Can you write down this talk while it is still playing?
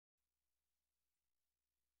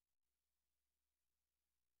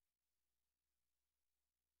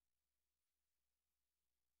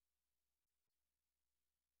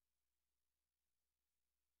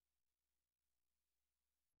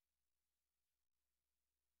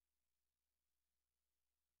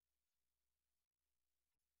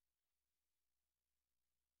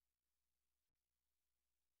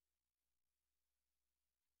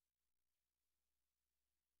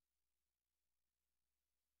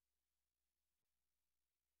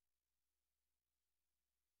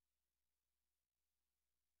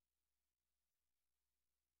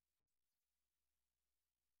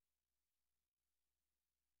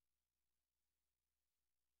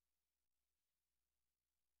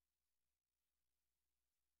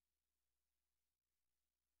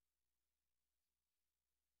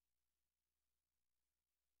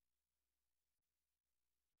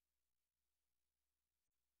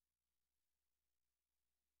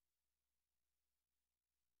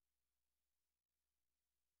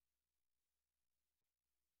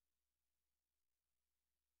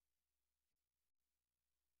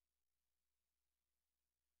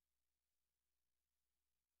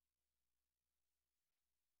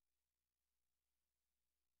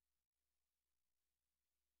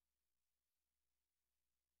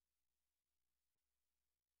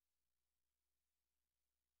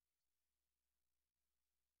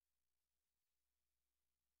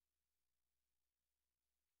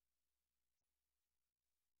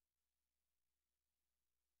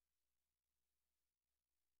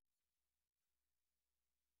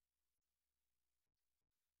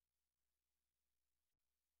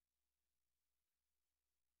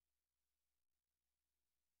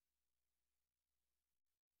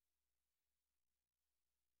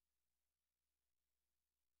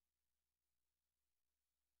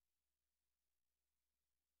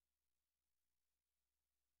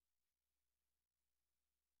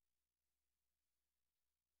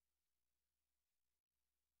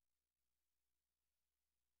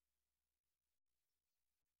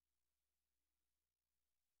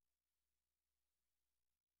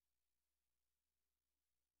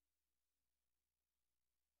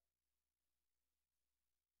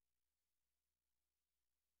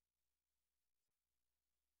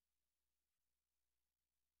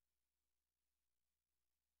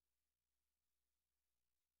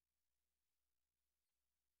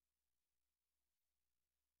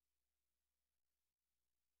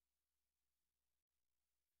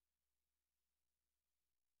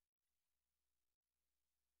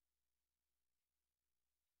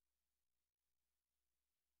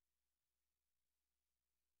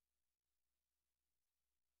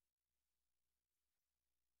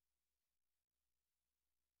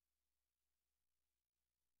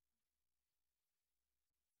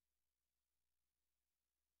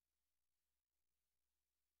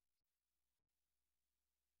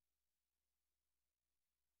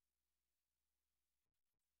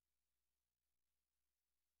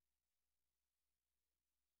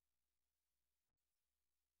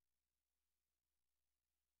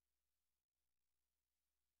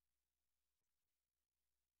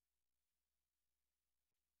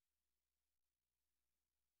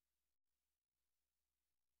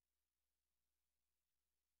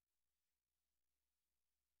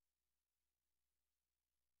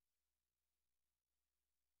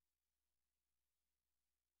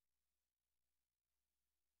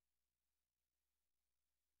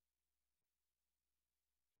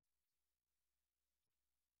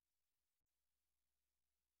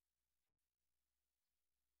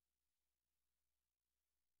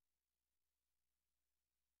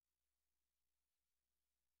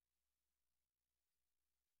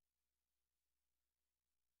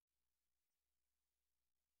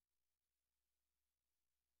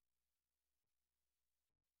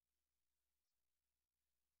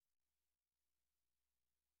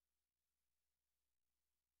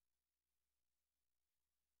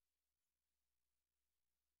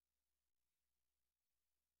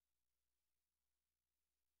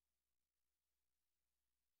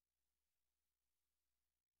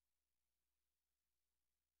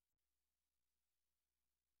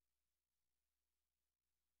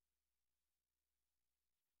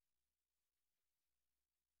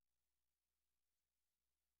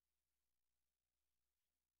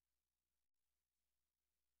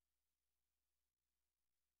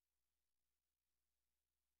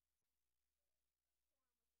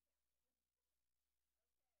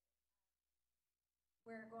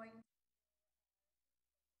We're going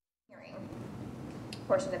hearing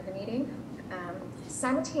portion of the meeting.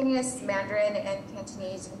 Simultaneous Mandarin and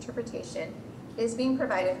Cantonese interpretation is being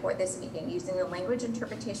provided for this meeting using the language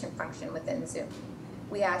interpretation function within Zoom.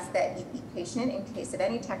 We ask that you be patient in case of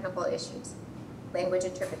any technical issues. Language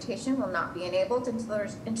interpretation will not be enabled until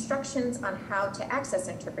instructions on how to access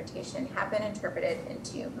interpretation have been interpreted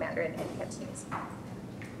into Mandarin and Cantonese.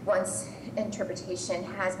 Once interpretation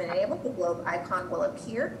has been enabled, the globe icon will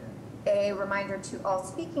appear. A reminder to all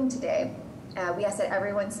speaking today, we ask that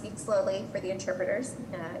everyone speak slowly for the interpreters.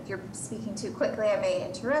 If you're speaking too quickly, I may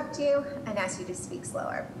interrupt you and ask you to speak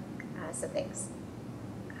slower. So thanks.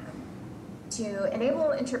 To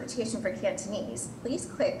enable interpretation for Cantonese, please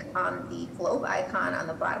click on the globe icon on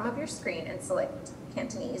the bottom of your screen and select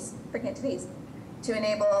Cantonese for Cantonese. To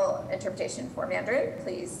enable interpretation for Mandarin,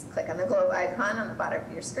 please click on the globe icon on the bottom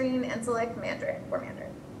of your screen and select Mandarin for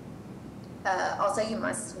Mandarin. Also, you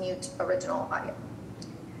must mute original audio.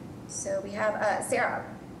 So we have Sarah.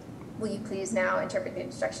 Will you please now interpret the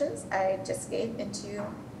instructions I just gave into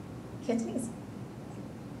Cantonese?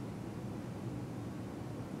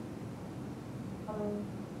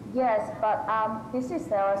 Yes, but this is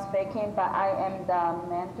Sarah speaking, but I am the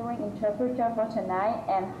Mandarin interpreter for tonight,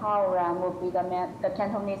 and Hao Ran will be the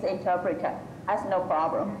Cantonese interpreter. That's no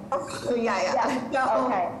problem. Oh, yeah. No.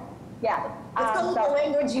 Okay, yeah. It's the local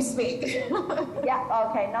language you speak. Yeah,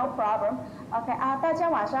 okay, no problem. OK 大家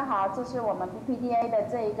晚上好，这是我们 BPDA 的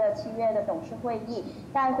这一个7月的董事会议。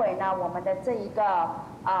待会呢，我们的这一个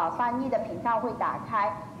翻译的频道会打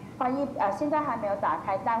开。翻译现在还没有打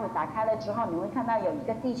开，待会打开了之后，你会看到有一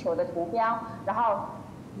个地球的图标，然后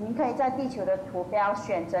您可以在地球的图标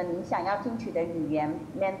选择您想要听取的语言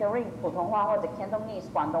 ，Mandarin 普通话或者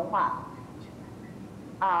Cantonese 广东话。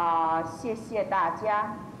谢谢大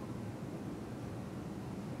家。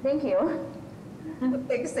Thank you.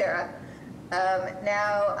 Thanks, Sarah.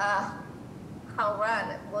 Now,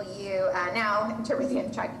 Hao-Ran, will you now interpret the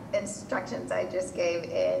instructions I just gave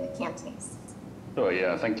in Cantonese? Sure,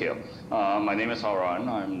 yeah, thank you. My name is Hao-Ran.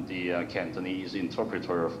 I'm the Cantonese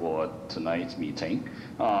interpreter for tonight's meeting.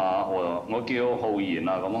 我叫浩然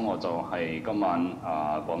啊，咁我就係今晚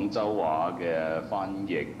廣州話嘅翻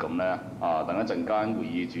譯咁咧。等一陣間會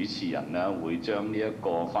議主持人咧會將呢一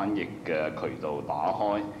個翻譯嘅渠道打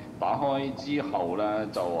開。打開之後咧，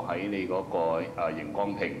就喺你嗰個熒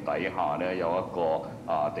光屏底下咧有一個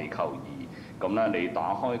地球儀。咁咧你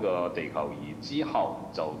打開個地球儀之後，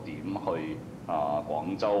就點去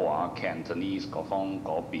廣州話 Cantonese 嗰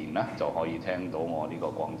邊咧，就可以聽到我呢個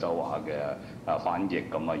廣州話嘅翻譯。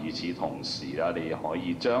咁與此同時咧，你可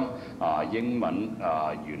以將英文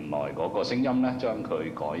原來嗰個聲音咧，將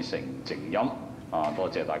佢改成靜音。多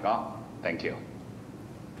謝大家 ，thank you.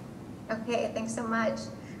 Okay, thanks so much.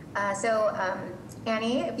 So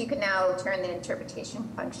Annie, if you could now turn the interpretation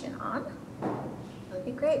function on, that would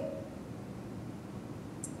be great.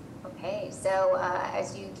 Okay, so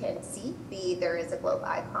as you can see, there is a globe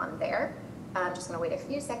icon there. I'm just going to wait a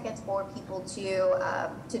few seconds for people to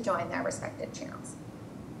join their respective channels.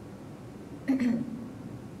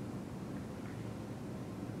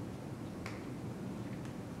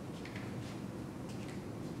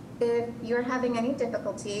 If you're having any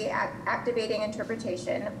difficulty activating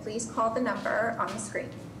interpretation, please call the number on the screen.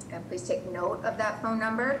 And please take note of that phone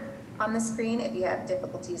number on the screen. If you have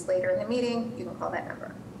difficulties later in the meeting, you can call that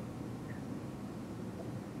number.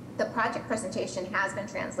 The project presentation has been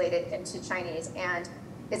translated into Chinese and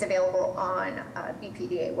is available on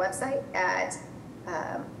BPDA website at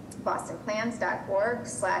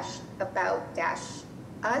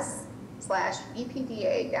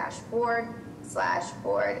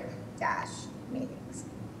bostonplans.org/about-us/BPDA-board/board-meetings.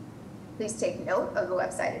 Please take note of the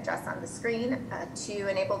website address on the screen to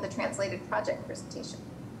enable the translated project presentation.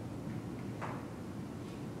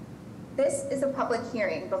 This is a public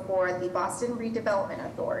hearing before the Boston Redevelopment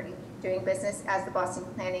Authority, doing business as the Boston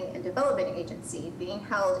Planning and Development Agency, being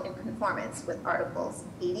held in conformance with Articles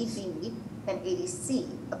 80B and 80C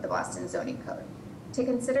of the Boston Zoning Code, to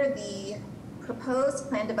consider the proposed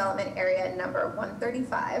Plan Development Area number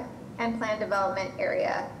 135 and Plan Development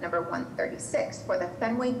Area number 136 for the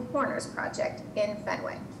Fenway Corners project in the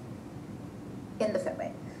Fenway,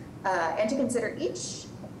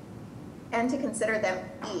 and to consider them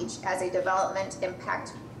each as a development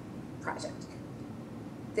impact project.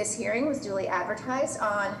 This hearing was duly advertised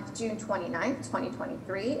on June 29,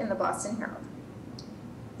 2023 in the Boston Herald.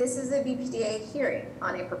 This is a BPDA hearing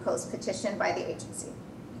on a proposed petition by the agency.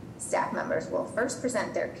 Staff members will first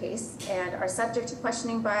present their case and are subject to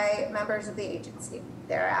questioning by members of the agency.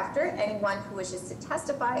 Thereafter, anyone who wishes to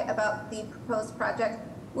testify about the proposed project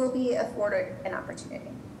will be afforded an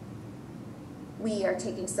opportunity. We are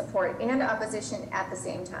taking support and opposition at the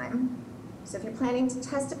same time. So if you're planning to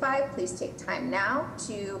testify, please take time now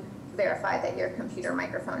to verify that your computer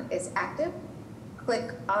microphone is active.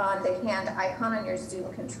 Click on the hand icon on your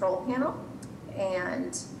Zoom control panel,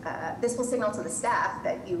 and this will signal to the staff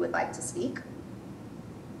that you would like to speak.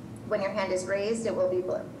 When your hand is raised, it will be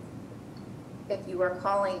blue. If you are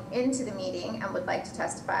calling into the meeting and would like to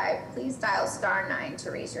testify, please dial *9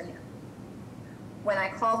 to raise your hand. When I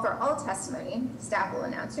call for all testimony, staff will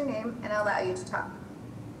announce your name and allow you to talk.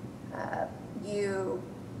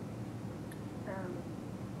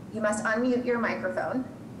 You must unmute your microphone.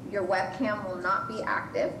 Your webcam will not be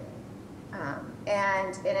active.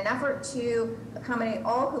 And in an effort to accommodate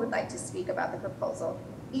all who would like to speak about the proposal,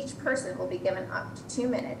 each person will be given up to 2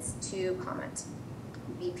 minutes to comment.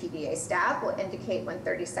 BPDA staff will indicate when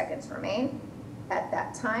 30 seconds remain. At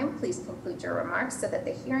that time, please conclude your remarks so that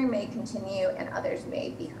the hearing may continue and others may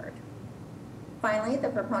be heard. Finally, the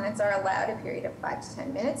proponents are allowed a period of 5 to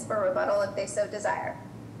 10 minutes for rebuttal if they so desire.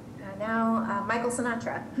 Now, Michael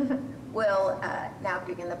Sinatra will now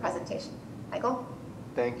begin the presentation. Michael?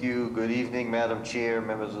 Thank you. Good evening, Madam Chair,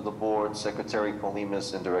 members of the board, Secretary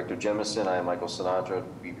Polimas, and Director Jemison. I am Michael Sinatra,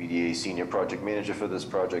 BPDA Senior Project Manager for this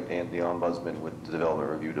project and the Ombudsman with the Development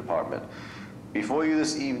Review Department. Before you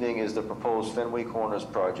this evening is the proposed Fenway Corners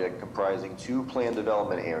project comprising 2 planned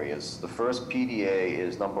development areas. The first PDA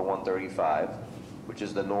is number 135, which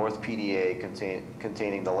is the North PDA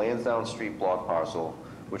containing the Lansdowne Street block parcel,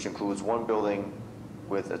 which includes 1 building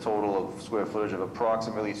with a total of square footage of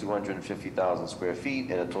approximately 250,000 square feet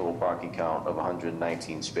and a total parking count of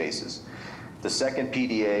 119 spaces. The second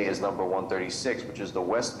PDA is number 136, which is the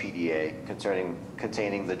West PDA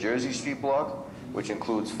containing the Jersey Street block, which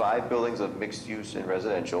includes 5 buildings of mixed use and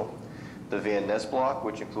residential, the Van Ness block,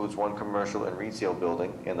 which includes 1 commercial and retail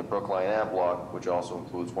building, and the Brookline Ave block, which also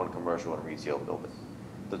includes 1 commercial and retail building.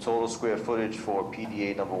 The total square footage for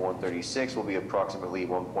PDA number 136 will be approximately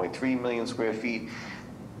 1.3 million square feet,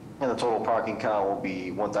 and the total parking count will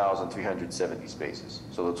be 1,370 spaces.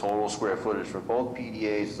 So the total square footage for both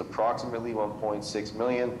PDAs is approximately 1.6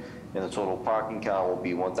 million, and the total parking count will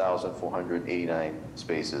be 1,489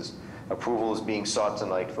 spaces. Approval is being sought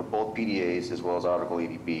tonight for both PDAs as well as Article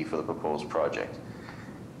 80B for the proposed project.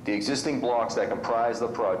 The existing blocks that comprise the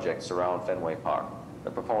project surround Fenway Park.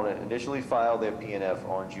 The proponent initially filed their PNF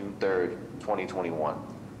on June 3rd, 2021.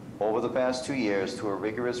 Over the past 2 years, through a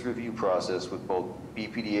rigorous review process with both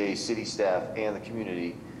BPDA, city staff, and the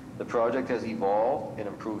community, the project has evolved and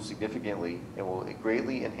improved significantly and will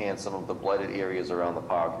greatly enhance some of the blighted areas around the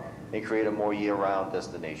park and create a more year-round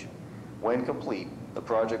destination. When complete, the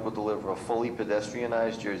project will deliver a fully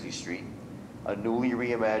pedestrianized Jersey Street, a newly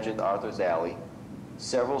reimagined Arthur's Alley,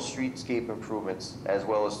 several streetscape improvements, as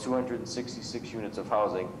well as 266 units of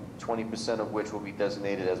housing, 20% of which will be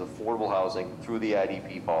designated as affordable housing through the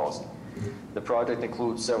IDP policy. The project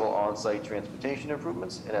includes several on-site transportation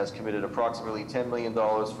improvements and has committed approximately $10 million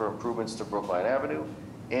for improvements to Brookline Avenue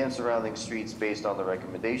and surrounding streets based on the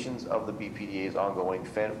recommendations of the BPDA's ongoing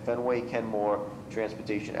Fenway Kenmore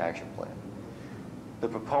Transportation Action Plan. The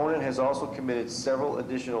proponent has also committed several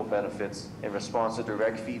additional benefits in response to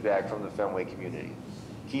direct feedback from the Fenway community.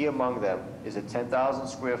 Key among them is a 10,000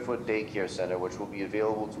 square foot daycare center which will be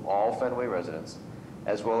available to all Fenway residents,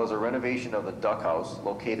 as well as a renovation of the Duck House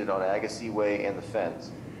located on Agassiz Way and the Fens.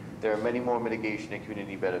 There are many more mitigation and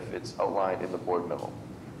community benefits outlined in the board memo.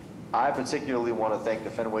 I particularly want to thank the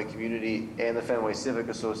Fenway community and the Fenway Civic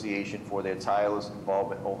Association for their tireless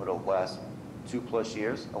involvement over the last 2+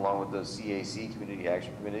 years, along with the CAC, Community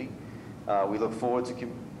Action Committee. We look forward to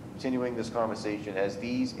continuing this conversation as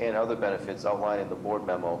these and other benefits outlined in the board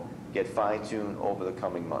memo get fine-tuned over the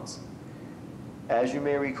coming months. As you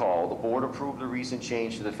may recall, the board approved a recent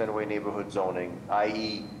change to the Fenway neighborhood zoning,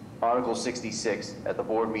 i.e. Article 66, at the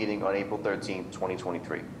board meeting on April 13,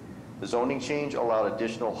 2023. The zoning change allowed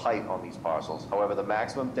additional height on these parcels. However, the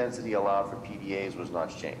maximum density allowed for PDAs was not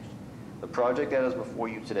changed. The project that is before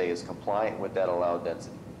you today is compliant with that allowed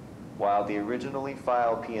density. While the originally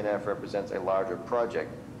filed PNF represents a larger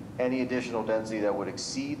project, any additional density that would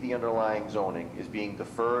exceed the underlying zoning is being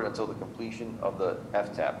deferred until the completion of the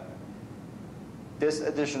FTAP. This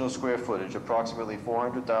additional square footage, approximately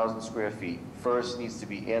 400,000 square feet, first needs to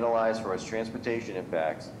be analyzed for its transportation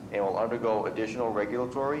impacts and will undergo additional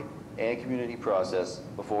regulatory and community process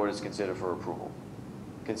before it is considered for approval.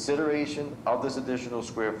 Consideration of this additional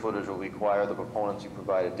square footage will require the proponent to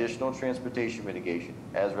provide additional transportation mitigation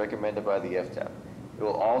as recommended by the FTAP. It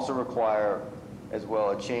will also require as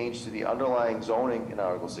well a change to the underlying zoning in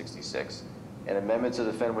Article 66, an amendment to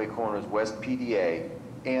the Fenway Corners West PDA,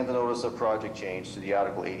 and the notice of project change to the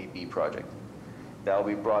Article 80B project. That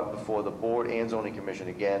will be brought before the Board and Zoning Commission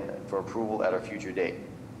again for approval at a future date.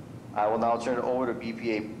 I will now turn it over to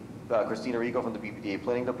BPA Christina Rico from the BPDA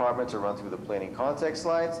Planning Department to run through the planning context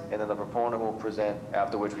slides, and then the proponent will present,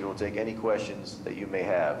 after which we will take any questions that you may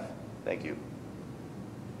have. Thank you.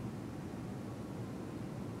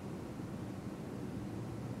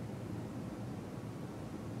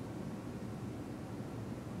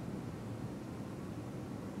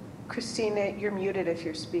 Christina, you're muted if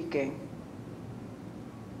you're speaking.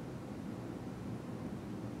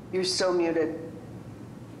 You're so muted.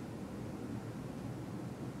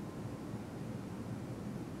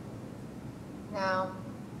 No,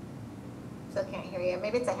 still can't hear you.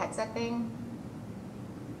 Maybe it's a headset thing.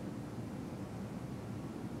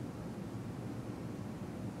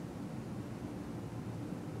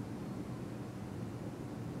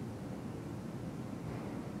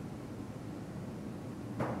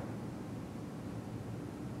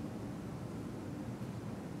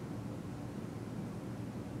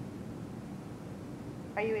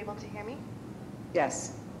 Are you able to hear me?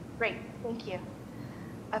 Yes. Great, thank you.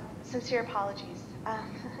 Sincere apologies.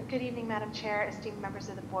 Good evening, Madam Chair, esteemed members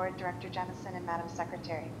of the board, Director Jemison, and Madam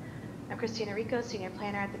Secretary. I'm Christina Rico, Senior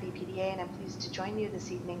Planner at the BPDA, and I'm pleased to join you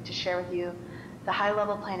this evening to share with you the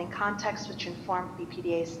high-level planning context which informed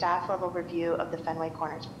BPDA's staff-level review of the Fenway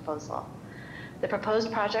Corners proposal. The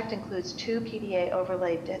proposed project includes 2 PDA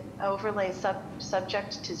overlays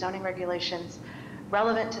subject to zoning regulations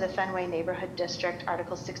relevant to the Fenway Neighborhood District,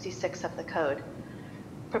 Article 66 of the Code.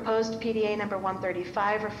 Proposed PDA number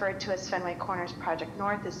 135, referred to as Fenway Corners Project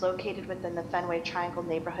North, is located within the Fenway Triangle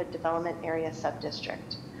Neighborhood Development Area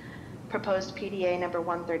Subdistrict. Proposed PDA number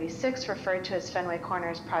 136, referred to as Fenway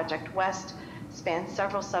Corners Project West, spans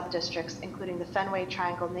several subdistricts, including the Fenway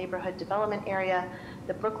Triangle Neighborhood Development Area,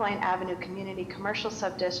 the Brookline Avenue Community Commercial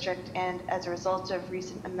Subdistrict, and as a result of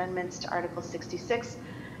recent amendments to Article 66,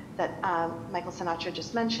 that Michael Sinatra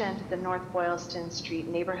just mentioned, the North Boylston Street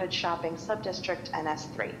Neighborhood Shopping Subdistrict,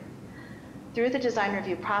 NS3. Through the design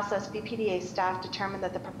review process, BPDA staff determined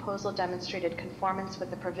that the proposal demonstrated conformance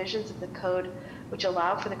with the provisions of the code which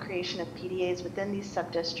allow for the creation of PDAs within these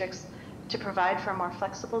subdistricts to provide for a more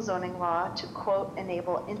flexible zoning law to, quote,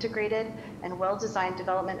 enable integrated and well-designed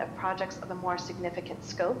development of projects of a more significant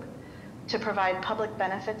scope, to provide public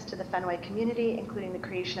benefits to the Fenway community, including the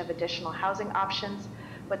creation of additional housing options,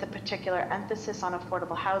 with a particular emphasis on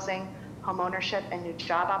affordable housing, home ownership, and new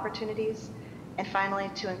job opportunities, and finally,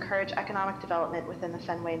 to encourage economic development within the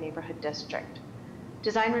Fenway Neighborhood District.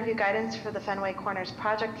 Design review guidance for the Fenway Corners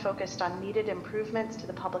project focused on needed improvements to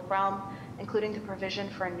the public realm, including the provision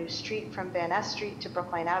for a new street from Van Ness Street to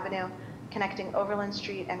Brookline Avenue, connecting Overland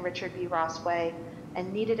Street and Richard B. Ross Way,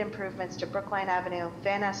 and needed improvements to Brookline Avenue,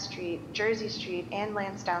 Van Ness Street, Jersey Street, and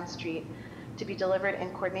Lansdowne Street, to be delivered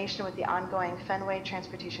in coordination with the ongoing Fenway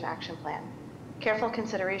Transportation Action Plan. Careful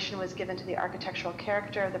consideration was given to the architectural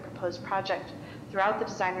character of the proposed project throughout the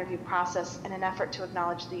design review process in an effort to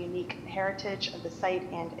acknowledge the unique heritage of the site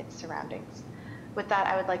and its surroundings. With that,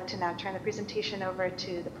 I would like to now turn the presentation over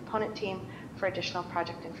to the proponent team for additional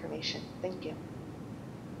project information. Thank you.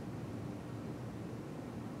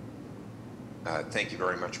 Thank you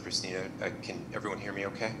very much, Christina. Can everyone hear me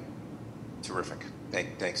okay? Terrific.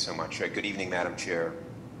 Thanks so much. Good evening, Madam Chair,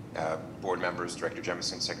 board members, Director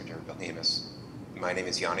Jemison, Secretary Belhemus. My name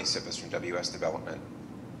is Yanni Sippis from WS Development,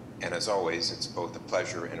 and as always, it's both a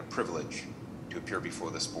pleasure and a privilege to appear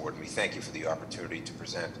before this board, and we thank you for the opportunity to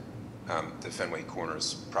present the Fenway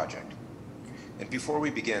Corners project. And before we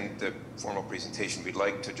begin the formal presentation, we'd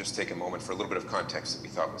like to just take a moment for a little bit of context that we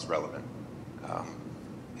thought was relevant.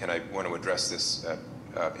 And I want to address this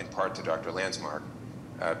in part to Dr. Landsmark.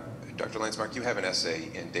 Dr. Landsmark, you have an essay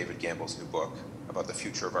in David Gamble's new book about the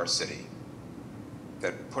future of our city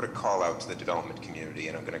that put a call out to the development community,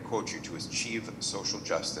 and I'm going to quote you, to achieve social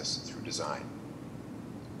justice through design.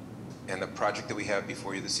 And the project that we have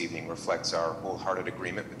before you this evening reflects our wholehearted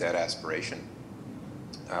agreement with that aspiration.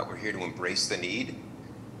 We're here to embrace the need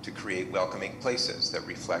to create welcoming places that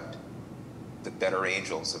reflect the better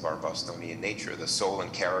angels of our Bostonian nature, the soul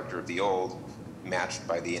and character of the old, matched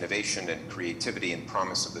by the innovation and creativity and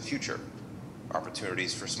promise of the future.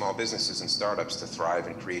 Opportunities for small businesses and startups to thrive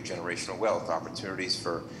and create generational wealth. Opportunities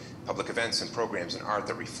for public events and programs and art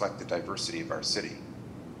that reflect the diversity of our city.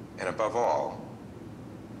 And above all,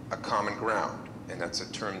 a common ground, and that's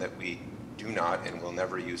a term that we do not and will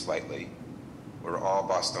never use lightly, where all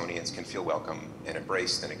Bostonians can feel welcome and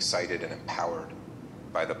embraced and excited and empowered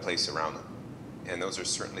by the place around them. And those are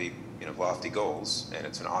certainly, lofty goals, and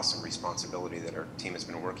it's an awesome responsibility that our team has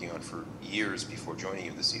been working on for years before joining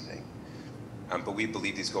you this evening. But we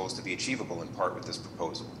believe these goals to be achievable in part with this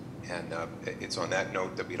proposal. And it's on that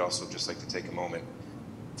note that we'd also just like to take a moment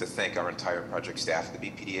to thank our entire project staff at the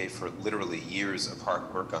BPDA for literally years of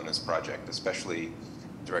hard work on this project, especially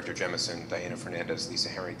Director Jemison, Diana Fernandez, Lisa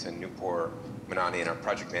Harrington, Newport, Manani, and our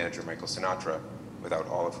project manager, Michael Sinatra, without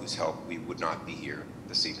all of whose help we would not be here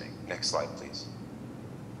this evening. Next slide, please.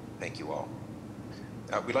 Thank you all.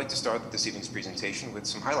 We'd like to start this evening's presentation with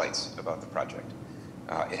some highlights about the project.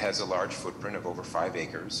 It has a large footprint of over 5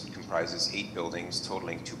 acres. It comprises 8 buildings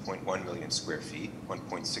totaling 2.1 million square feet,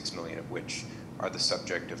 1.6 million of which are the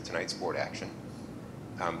subject of tonight's board action.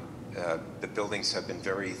 The buildings have been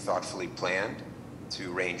very thoughtfully planned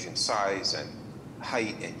to range in size and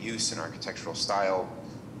height and use and architectural style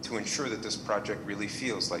to ensure that this project really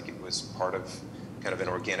feels like it was part of kind of an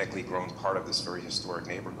organically grown part of this very historic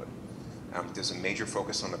neighborhood. There's a major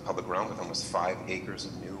focus on the public realm with almost 5 acres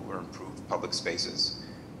of new or improved public spaces.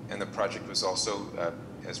 And the project was also,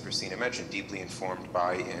 as Christina mentioned, deeply informed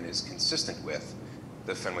by and is consistent with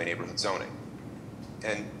the Fenway neighborhood zoning.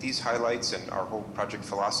 And these highlights and our whole project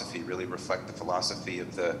philosophy really reflect the philosophy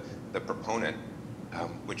of the proponent,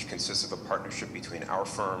 which consists of a partnership between our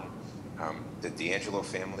firm, the D'Angelo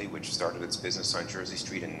family, which started its business on Jersey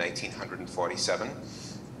Street in 1947,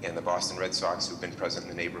 and the Boston Red Sox, who've been present in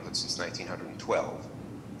the neighborhood since 1912.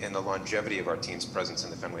 And the longevity of our team's presence in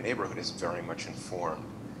the Fenway neighborhood has very much informed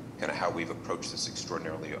kind of how we've approached this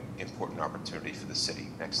extraordinarily important opportunity for the city.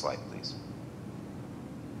 Next slide, please.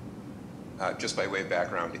 Just by way of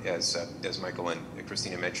background, as Michael and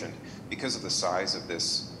Christina mentioned, because of the size of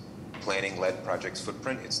this planning-led project's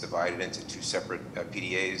footprint, it's divided into 2 separate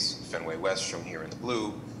PDAs, Fenway West, shown here in the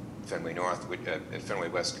blue, Fenway North, Fenway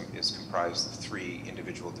West is comprised of 3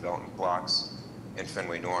 individual development blocks, and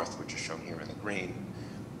Fenway North, which is shown here in the green.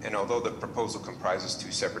 And although the proposal comprises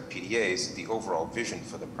 2 separate PDAs, the overall vision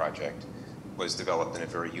for the project was developed in a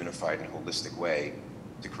very unified and holistic way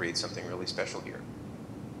to create something really special here.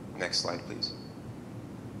 Next slide, please.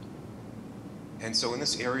 And so in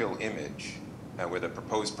this aerial image, where the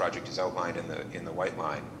proposed project is outlined in the white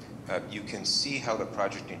line, you can see how the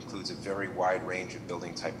project includes a very wide range of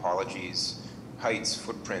building typologies, heights,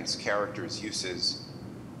 footprints, characters, uses.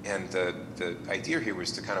 And the idea here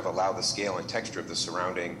was to kind of allow the scale and texture of the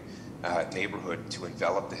surrounding neighborhood to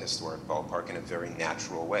envelop the historic ballpark in a very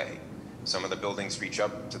natural way. Some of the buildings reach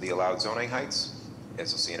up to the allowed zoning heights.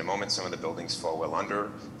 As you'll see in a moment, some of the buildings fall well under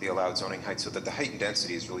the allowed zoning height, so that the height and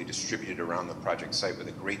density is really distributed around the project site with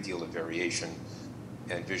a great deal of variation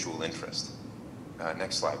and visual interest.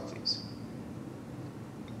 Next slide, please.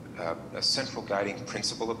 A central guiding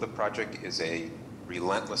principle of the project is a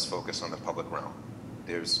relentless focus on the public realm.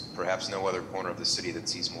 There's perhaps no other corner of the city that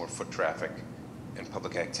sees more foot traffic and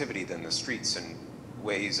public activity than the streets and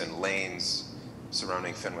ways and lanes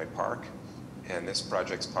surrounding Fenway Park. And this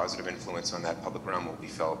project's positive influence on that public realm will be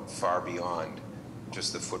felt far beyond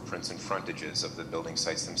just the footprints and frontages of the building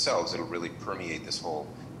sites themselves. It'll really permeate this whole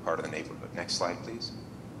part of the neighborhood. Next slide, please.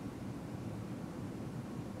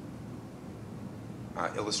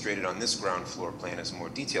 Illustrated on this ground floor plan is a more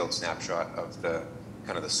detailed snapshot of the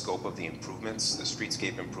kind of the scope of the improvements, the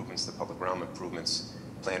streetscape improvements, the public realm improvements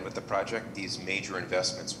planned with the project. These major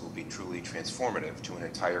investments will be truly transformative to an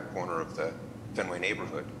entire corner of the Fenway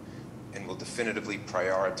neighborhood, and will definitively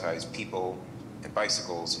prioritize people and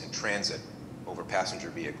bicycles and transit over passenger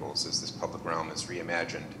vehicles as this public realm is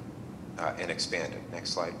reimagined and expanded. Next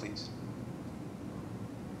slide, please.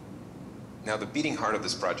 Now, the beating heart of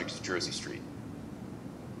this project is Jersey Street.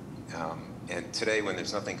 And today, when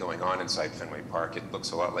there's nothing going on inside Fenway Park, it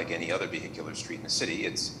looks a lot like any other vehicular street in the city.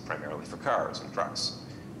 It's primarily for cars and trucks.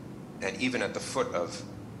 And even at the foot of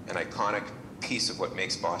an iconic piece of what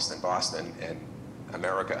makes Boston, Boston, and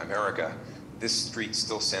America, America, this street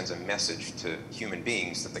still sends a message to human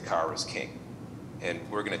beings that the car is king. And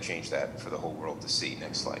we're going to change that for the whole world to see.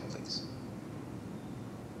 Next slide, please.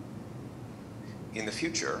 In the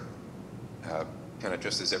future, kind of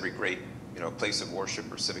just as every great place of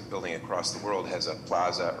worship or civic building across the world has a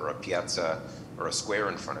plaza or a piazza or a square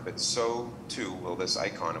in front of it, so too will this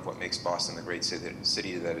icon of what makes Boston the great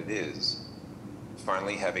city that it is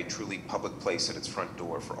finally have a truly public place at its front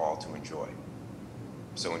door for all to enjoy.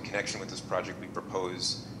 So in connection with this project, we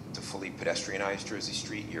propose to fully pedestrianize Jersey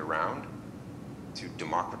Street year-round, to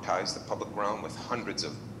democratize the public realm with hundreds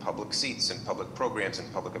of public seats and public programs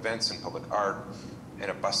and public events and public art, and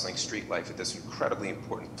a bustling street life at this incredibly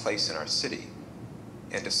important place in our city,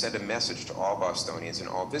 and to send a message to all Bostonians and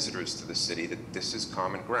all visitors to the city that this is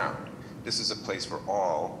common ground. This is a place where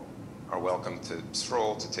all are welcome to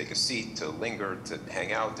stroll, to take a seat, to linger, to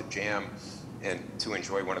hang out, to jam, and to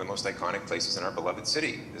enjoy one of the most iconic places in our beloved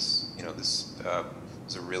city. This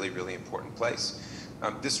is a really, really important place.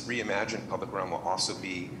 This reimagined public realm will also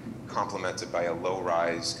be complemented by a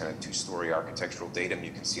low-rise, kind of two-story architectural datum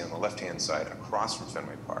you can see on the left-hand side across from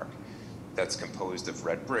Fenway Park. That's composed of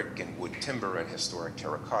red brick and wood timber and historic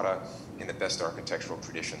terracotta in the best architectural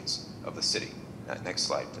traditions of the city. Next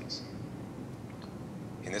slide, please.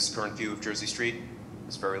 In this current view of Jersey Street,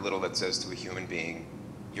 there's very little that says to a human being,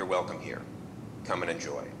 "You're welcome here. Come and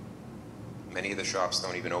enjoy." Many of the shops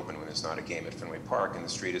don't even open when there's not a game at Fenway Park, and the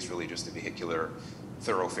street is really just a vehicular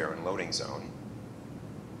thoroughfare and loading zone.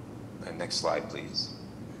 Next slide, please.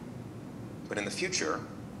 But in the future,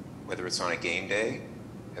 whether it's on a game day,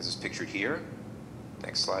 as is pictured here,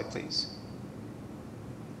 next slide, please,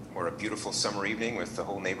 or a beautiful summer evening with the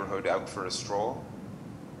whole neighborhood out for a stroll,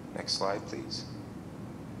 next slide, please,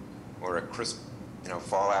 or a crisp,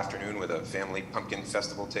 fall afternoon with a family pumpkin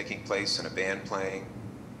festival taking place and a band playing,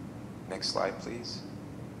 next slide, please,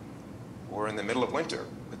 or in the middle of winter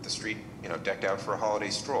with the street, decked out for a holiday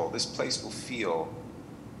stroll. This place will feel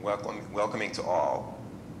welcoming to all,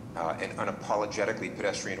 and unapologetically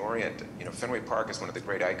pedestrian-oriented. Fenway Park is one of the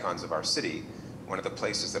great icons of our city, one of the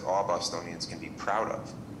places that all Bostonians can be proud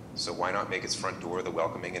of. So why not make its front door the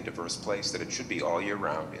welcoming and diverse place that it should be all year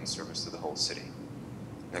round in service to the whole city?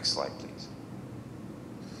 Next slide, please.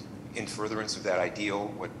 In furtherance of that ideal,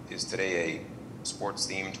 what is today a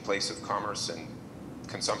sports-themed place of commerce and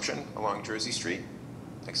consumption along Jersey Street,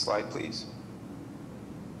 next slide, please,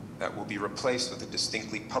 that will be replaced with a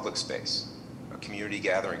distinctly public space, a community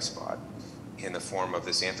gathering spot in the form of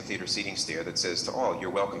this amphitheater seating stair that says to all,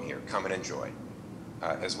 "You're welcome here, come and enjoy,"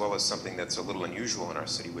 as well as something that's a little unusual in our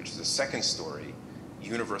city, which is a second-story,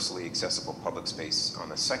 universally accessible public space on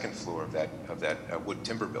the second floor of that wood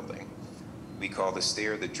timber building. We call the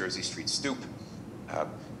stair the Jersey Street Stoop.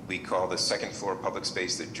 We call the second floor public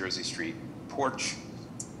space the Jersey Street Porch.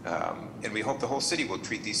 And we hope the whole city will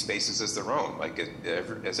treat these spaces as their own,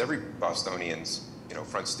 as every Bostonian's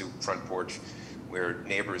front stoop, front porch, where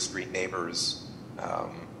neighbors greet neighbors,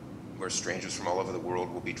 where strangers from all over the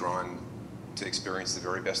world will be drawn to experience the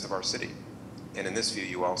very best of our city. And in this view,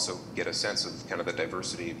 you also get a sense of kind of the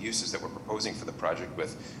diversity of uses that we're proposing for the project,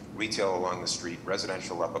 with retail along the street,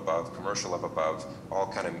 residential up above, commercial up above, all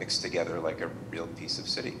kind of mixed together like a real piece of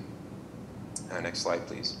city. Next slide,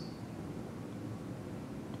 please.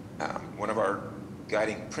 One of our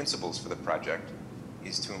guiding principles for the project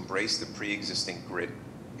is to embrace the pre-existing grit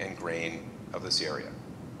and grain of this area.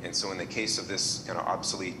 And so in the case of this kind of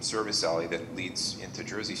obsolete service alley that leads into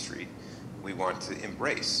Jersey Street, we want to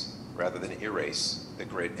embrace rather than erase the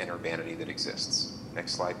grit and urbanity that exists.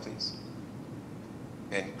 Next slide, please.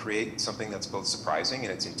 And create something that's both surprising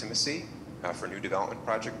in its intimacy for a new development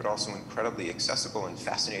project, but also incredibly accessible and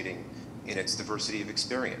fascinating in its diversity of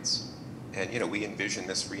experience. And we envision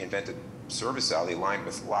this reinvented service alley lined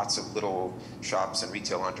with lots of little shops and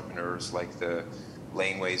retail entrepreneurs, like the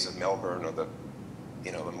laneways of Melbourne or the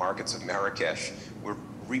markets of Marrakesh. We're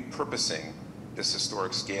repurposing this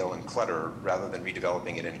historic scale and clutter rather than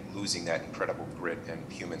redeveloping it and losing that incredible grit and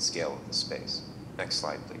human scale of the space. Next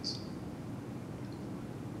slide, please.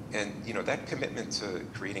 And that commitment to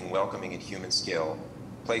creating welcoming and human scale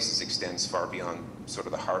places extends far beyond sort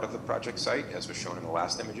of the heart of the project site, as was shown in the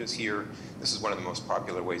last images here. This is one of the most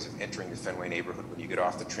popular ways of entering the Fenway neighborhood when you get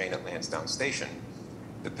off the train at Lansdowne Station.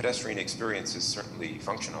 The pedestrian experience is certainly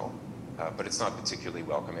functional, but it's not particularly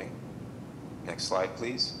welcoming. Next slide,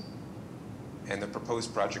 please. And the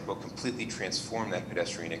proposed project will completely transform that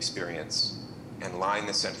pedestrian experience and line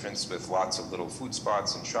this entrance with lots of little food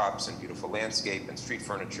spots and shops and beautiful landscape and street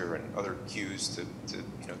furniture and other cues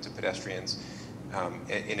to pedestrians.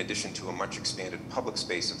 In addition to a much expanded public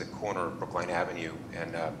space at the corner of Brookline Avenue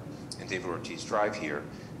and David Ortiz Drive here,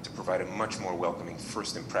 to provide a much more welcoming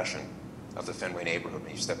first impression of the Fenway neighborhood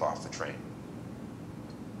when you step off the train.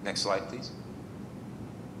 Next slide, please.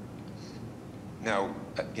 Now,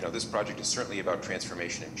 this project is certainly about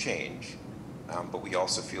transformation and change, but we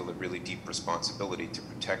also feel a really deep responsibility to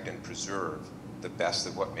protect and preserve the best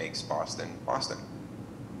of what makes Boston, Boston,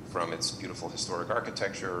 from its beautiful historic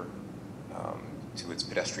architecture, to its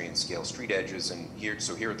pedestrian scale street edges. And here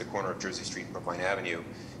at the corner of Jersey Street and Brookline Avenue,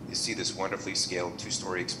 you see this wonderfully scaled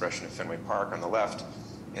two-story expression of Fenway Park on the left,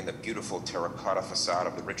 and the beautiful terracotta facade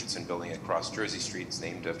of the Richardson Building across Jersey Street. It's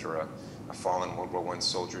named after a fallen World War I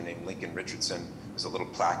soldier named Lincoln Richardson. There's a little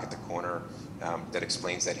plaque at the corner that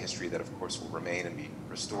explains that history that, of course, will remain and be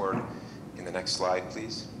restored. In the next slide,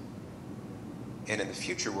 please. And in the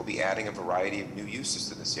future, we'll be adding a variety of new uses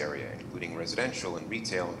to this area, including residential and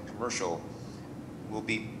retail and commercial. We'll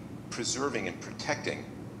be preserving and protecting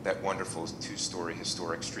that wonderful two-story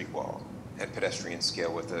historic street wall at pedestrian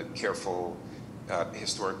scale with a careful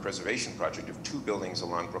historic preservation project of 2 buildings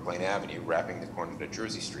along Brookline Avenue wrapping the corner to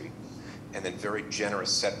Jersey Street, and then very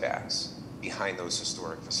generous setbacks behind those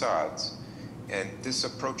historic facades. And this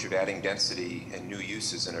approach of adding density and new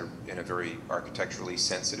uses in a very architecturally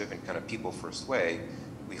sensitive and kind of people-first way,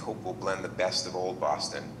 we hope will blend the best of old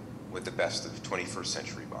Boston with the best of 21st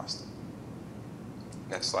century Boston.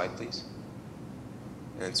 Next slide, please.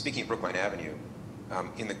 And speaking of Brookline Avenue,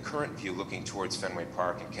 in the current view looking towards Fenway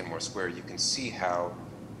Park and Kenmore Square, you can see how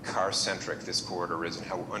car-centric this corridor is and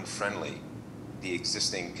how unfriendly the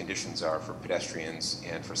existing conditions are for pedestrians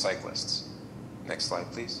and for cyclists. Next slide,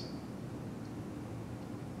 please.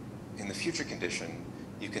 In the future condition,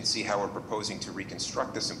 you can see how we're proposing to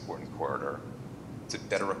reconstruct this important corridor to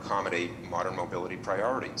better accommodate modern mobility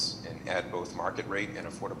priorities and add both market rate and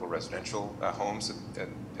affordable residential homes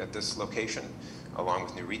at this location, along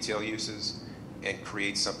with new retail uses, and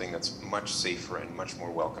create something that's much safer and much more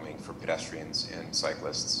welcoming for pedestrians and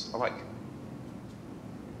cyclists alike.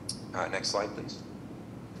 Next slide, please.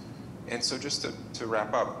 And so just to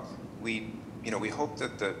wrap up, we hope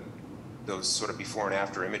that those sort of before and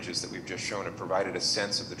after images that we've just shown have provided a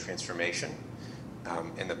sense of the transformation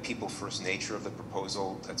and the people-first nature of the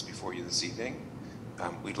proposal that's before you this evening.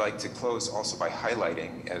 We'd like to close also by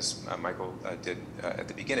highlighting, as Michael did at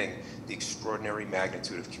the beginning, the extraordinary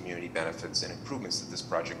magnitude of community benefits and improvements that this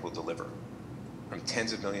project will deliver. From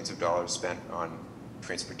tens of millions of dollars spent on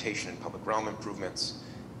transportation and public realm improvements,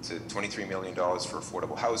 to $23 million for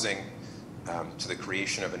affordable housing, to the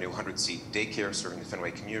creation of a new 100-seat daycare serving the Fenway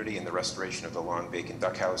community and the restoration of the long vacant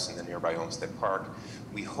duck house in the nearby Olmsted Park.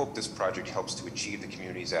 We hope this project helps to achieve the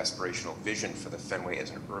community's aspirational vision for the Fenway as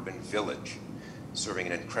an urban village, serving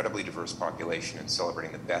an incredibly diverse population and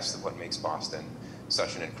celebrating the best of what makes Boston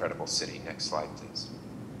such an incredible city. Next slide, please.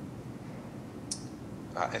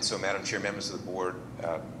 And so, Madam Chair, members of the board,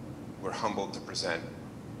 we're humbled to present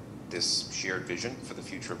this shared vision for the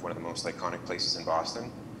future of one of the most iconic places in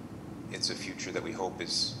Boston. It's a future that we hope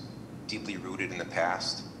is deeply rooted in the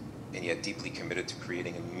past and yet deeply committed to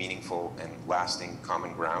creating a meaningful and lasting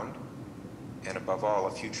common ground. And above all,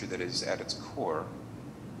 a future that is at its core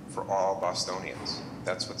for all Bostonians.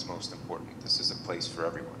 That's what's most important. This is a place for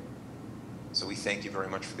everyone. So we thank you very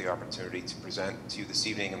much for the opportunity to present to you this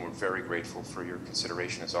evening, and we're very grateful for your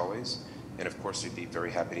consideration as always. And of course, we'd be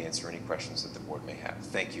very happy to answer any questions that the board may have.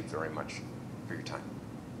 Thank you very much for your time.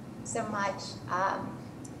 So much.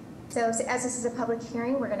 So as this is a public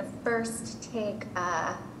hearing, we're going to first take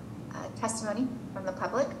testimony from the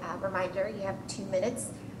public. Reminder, you have 2 minutes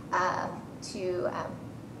to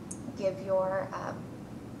give your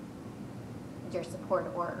support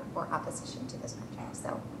or opposition to this project.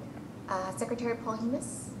 So Secretary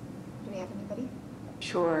Polhemus, do we have anybody?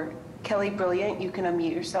 Sure. Kelly Brilliant, you can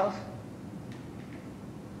unmute yourself.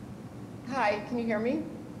 Hi, can you hear me?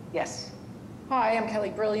 Yes. Hi, I'm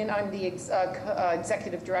Kelly Brilliant. I'm the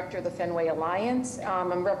Executive Director of the Fenway Alliance.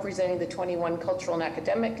 I'm representing the 21 cultural and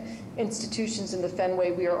academic institutions in the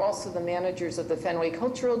Fenway. We are also the managers of the Fenway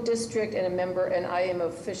Cultural District and I am an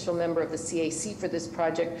official member of the CAC for this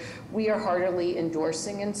project. We are heartily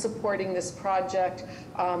endorsing and supporting this project.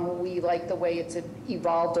 We like the way it's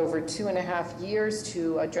evolved over 2.5 years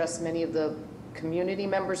to address many of the community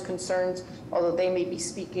members' concerns, although they may be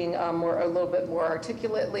speaking a little bit more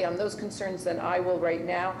articulately on those concerns than I will right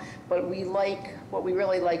now. But what we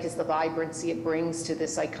really like is the vibrancy it brings to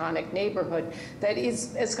this iconic neighborhood that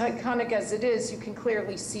is as iconic as it is. You can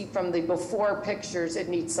clearly see from the before pictures it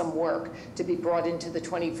needs some work to be brought into the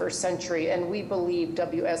 21st century, and we believe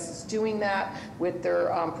WS is doing that with their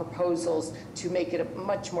proposals to make it a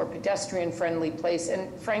much more pedestrian-friendly place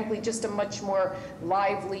and frankly just a much more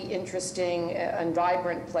lively, interesting, and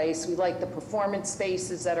vibrant place. We like the performance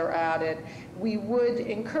spaces that are added. We would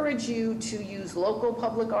encourage you to use local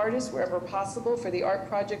public artists wherever possible for the art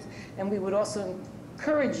projects, and we would also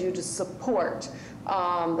encourage you to support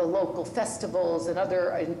the local festivals and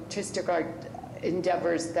other artistic art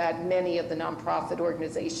endeavors that many of the nonprofit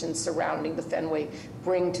organizations surrounding the Fenway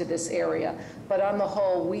bring to this area. But on the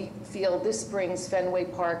whole, we feel this brings Fenway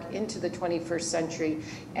Park into the 21st century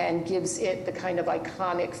and gives it the kind of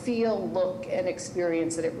iconic feel, look, and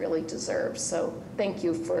experience that it really deserves. So thank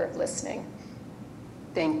you for listening.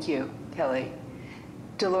 Thank you, Kelly.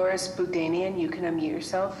 Dolores Boudanian, you can unmute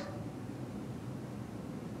yourself.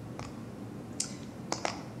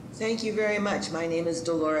 Thank you very much. My name is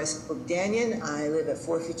Dolores Bogdanian. I live at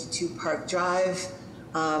 452 Park Drive.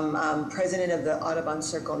 I'm president of the Audubon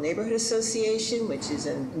Circle Neighborhood Association, which is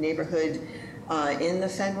a neighborhood in the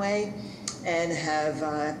Fenway, and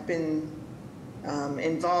have been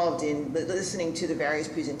involved in listening to the various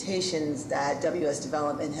presentations that WS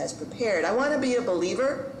Development has prepared. I want to be a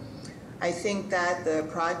believer. I think that the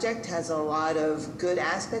project has a lot of good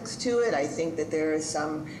aspects to it. I think that there are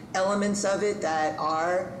some elements of it that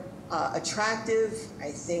are attractive.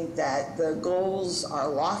 I think that the goals are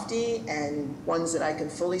lofty and ones that I can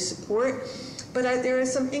fully support. But there are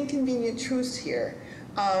some inconvenient truths here.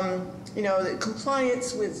 You know, the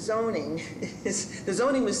compliance with zoning the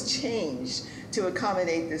zoning was changed to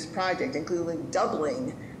accommodate this project, including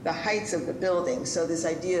doubling the heights of the building. So this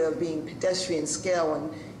idea of being pedestrian scale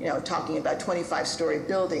and, you know, talking about 25-story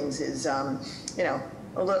buildings is, you know,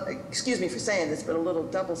 a little, excuse me for saying this, but a little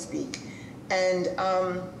doublespeak. And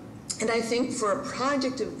I think for a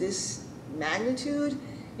project of this magnitude,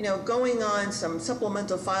 you know, going on some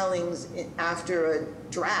supplemental filings after a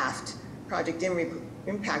draft project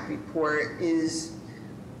impact report is,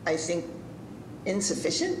 I think,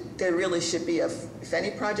 insufficient. There really should be, if any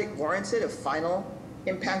project warrants it, a final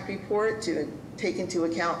impact report to take into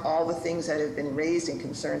account all the things that have been raised and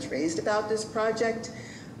concerns raised about this project.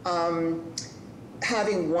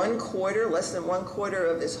 Having less than one quarter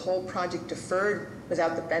of this whole project deferred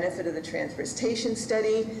without the benefit of the transportation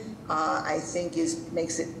study, I think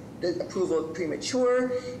makes it the approval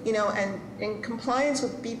premature. You know, and in compliance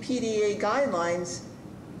with BPDA guidelines,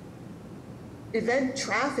 event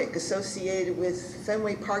traffic associated with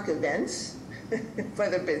Fenway Park events,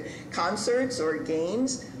 whether it be concerts or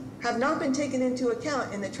games, have not been taken into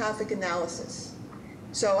account in the traffic analysis.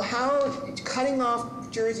 So how cutting off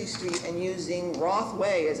Jersey Street and using Roth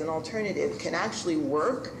Way as an alternative can actually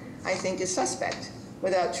work, I think, is suspect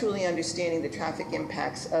without truly understanding the traffic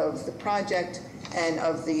impacts of the project and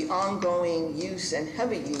of the ongoing use and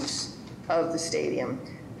heavy use of the stadium.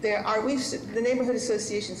 The Neighborhood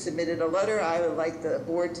Association submitted a letter. I would like the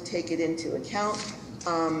board to take it into account.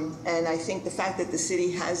 And I think the fact that the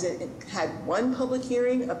city hasn't had one public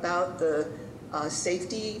hearing about the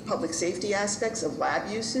public safety aspects of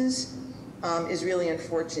lab uses is really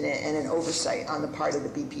unfortunate and an oversight on the part of the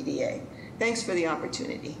BPDA. Thanks for the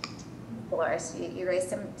opportunity. Dolores, you raised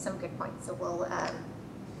some good points, so we'll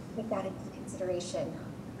take that into consideration.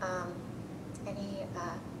 Any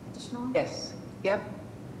additional? Yes. Yep.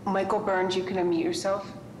 Michael Burns, you can unmute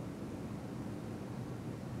yourself.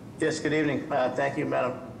 Yes, good evening. Thank you,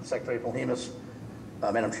 Madam Secretary Polhemus,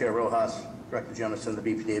 Madam Chair Rojas, Director Jemison, the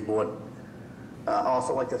BPDA Board. I'd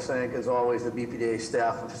also like to thank, as always, the BPDA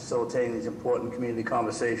staff for facilitating these important community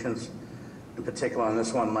conversations, in particular on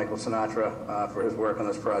this one, Michael Sinatra, for his work on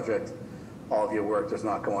this project. All of your work does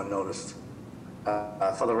not go unnoticed.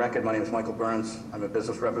 For the record, my name is Michael Burns. I'm a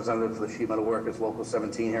business representative for the Sheet Metal Workers Local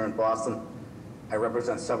 17 here in Boston. I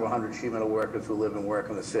represent several hundred sheet metal workers who live and work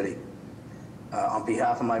in the city. On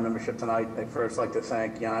behalf of my membership tonight, I'd first like to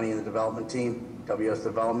thank Yanni and the development team, WS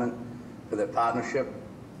Development, for their partnership,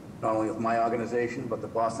 not only with my organization, but the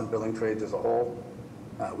Boston Building Trades as a whole.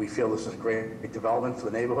 We feel this is a great development for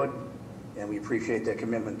the neighborhood, and we appreciate their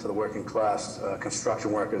commitment to the working class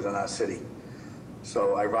construction workers in our city.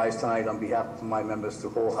 So I rise tonight on behalf of my members to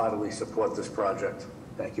wholeheartedly support this project.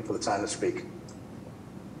 Thank you for the time to speak.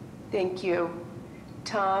 Thank you.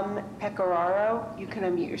 Tom Pecoraro, you can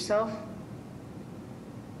unmute yourself.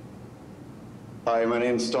 Hi, my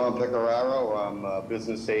name is Tom Pecoraro. I'm a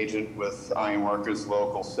business agent with Ironworkers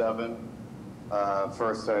Local 7.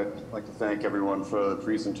 First, I'd like to thank everyone for the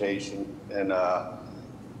presentation, and I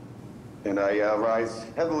rise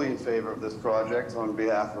heavily in favor of this project on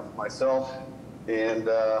behalf of myself and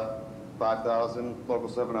 5,000 Local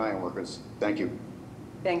 7 Ironworkers. Thank you.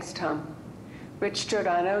 Thanks, Tom. Rich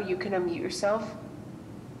Giordano, you can unmute yourself.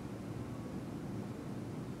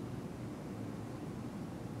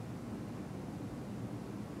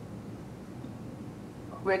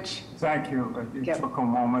 Rich. Thank you. It took a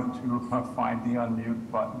moment to find the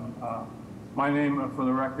unmute button. My name, for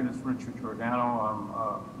the record, is Richard Giordano.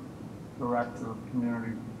 I'm Director of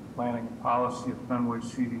Community Planning and Policy at Fenway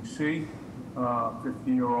CDC,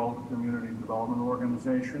 50-year-old community development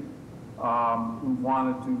organization. We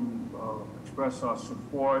wanted to express our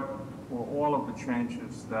support for all of the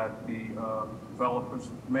changes that the developers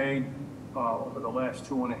have made over the last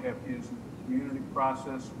 2.5 years in the community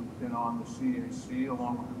process. We've been on the CAC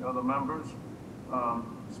along with the other members.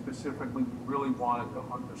 Specifically, we really wanted to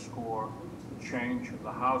underscore the change in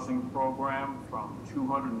the housing program from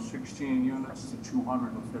 216 units to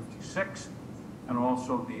 256, and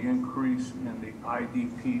also the increase in the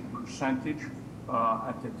IDP percentage.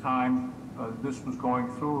 At the time this was going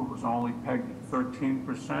through, it was only pegged at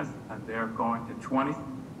 13%, and they're going to 20.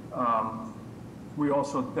 We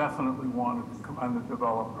also definitely wanted to commend the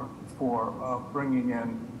developer for bringing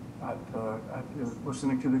in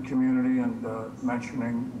listening to the community and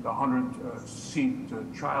mentioning the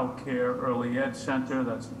 100-seat child care early ed center.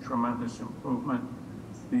 That's a tremendous improvement.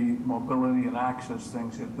 The mobility and access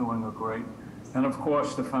things they're doing are great. And of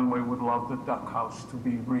course, the Fenway would love the duck house to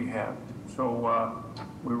be rehabbed. So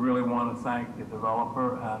we really want to thank the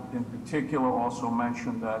developer, and in particular also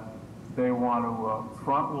mention that they want to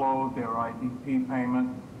front load their IDP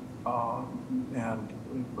payment and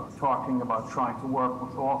talking about trying to work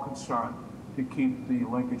with all concerned to keep the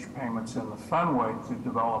linkage payments in the Fenway to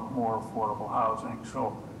develop more affordable housing.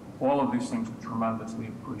 So all of these things are tremendously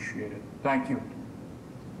appreciated. Thank you.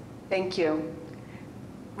 Thank you.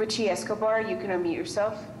 Richie Escobar, you can unmute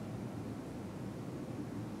yourself.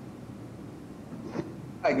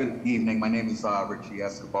 Hi, good evening. My name is Richie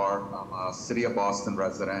Escobar. I'm a City of Boston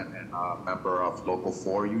resident and a member of Local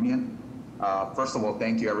 4 Union. First of all,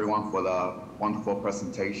 thank you everyone for the wonderful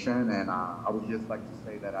presentation, and I would just like to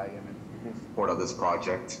say that I am in full support of this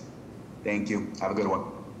project. Thank you. Have a good one.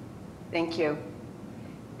 Thank you.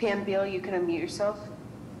 Pam Beal, you can unmute yourself.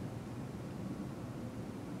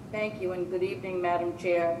 Thank you, and good evening, Madam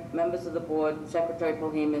Chair, members of the board, Secretary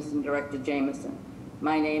Polhemus, and Director Jameson.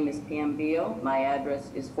 My name is Pam Beal. My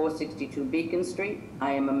address is 462 Beacon Street.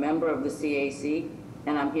 I am a member of the CAC,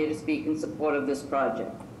 and I'm here to speak in support of this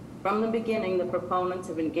project. From the beginning, the proponents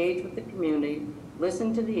have engaged with the community,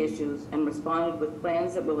 listened to the issues, and responded with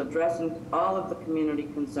plans that will address all of the community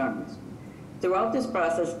concerns. Throughout this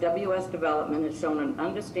process, WS Development has shown an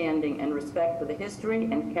understanding and respect for the history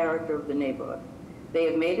and character of the neighborhood. They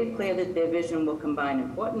have made it clear that their vision will combine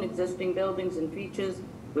important existing buildings and features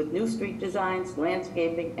with new street designs,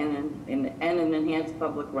 landscaping, and an enhanced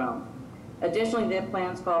public realm. Additionally, their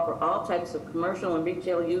plans call for all types of commercial and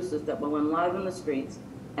retail uses that will enliven the streets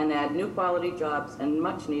and add new quality jobs and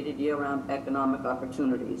much needed year-round economic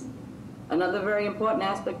opportunities. Another very important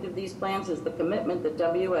aspect of these plans is the commitment that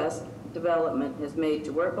WS Development has made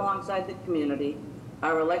to work alongside the community,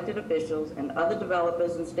 our elected officials, and other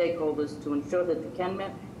developers and stakeholders to ensure that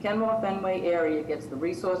the Kenmore-Fenway area gets the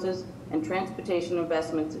resources and transportation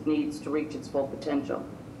investments it needs to reach its full potential.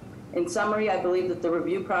 In summary, I believe that the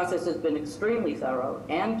review process has been extremely thorough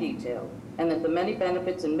and detailed, and that the many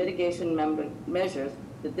benefits and mitigation measures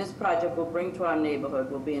that this project will bring to our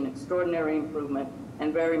neighborhood will be an extraordinary improvement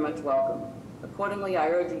and very much welcome. Accordingly, I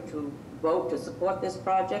urge you to vote to support this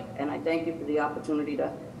project, and I thank you for the opportunity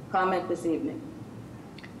to comment this evening.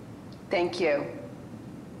 Thank you.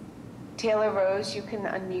 Taylor Rose, you can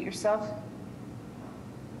unmute yourself.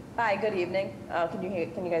 Hi, good evening. Can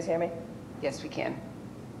you guys hear me? Yes, we can.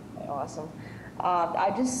 Okay, awesome.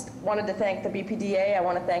 I just wanted to thank the BPDA. I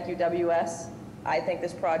want to thank UWS. I think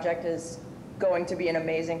this project is going to be an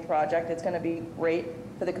amazing project. It's going to be great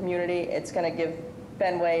for the community. It's going to give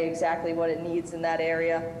Fenway exactly what it needs in that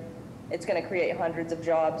area. It's going to create hundreds of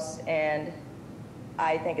jobs, and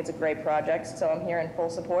I think it's a great project. So I'm here in full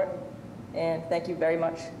support, and thank you very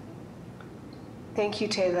much. Thank you,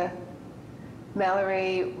 Taylor.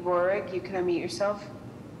 Mallory Rohrig, you can unmute yourself.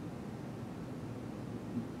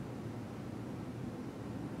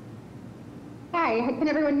 Hi, can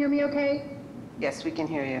everyone hear me okay? Yes, we can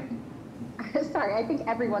hear you. Sorry, I think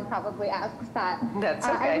everyone probably asks that. That's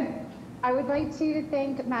okay. I would like to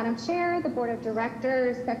thank Madam Chair, the Board of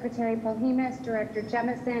Directors, Secretary Polhemus, Director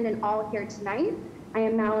Jemison, and all here tonight. I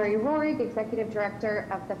am Mallory Rohrig, Executive Director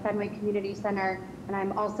of the Fenway Community Center, and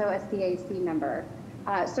I'm also a CAC member.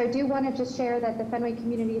 So I do want to just share that the Fenway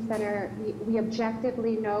Community Center, we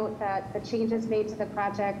objectively note that the changes made to the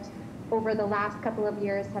project over the last couple of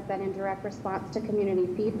years have been in direct response to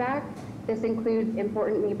community feedback. This includes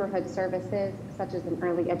important neighborhood services such as an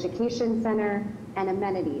early education center and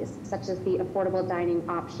amenities such as the affordable dining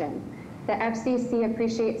option. The FCC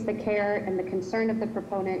appreciates the care and the concern of the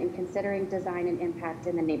proponent in considering design and impact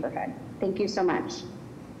in the neighborhood. Thank you so much.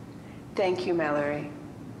 Thank you, Mallory.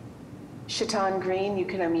 Shaitan Green, you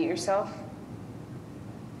can unmute yourself.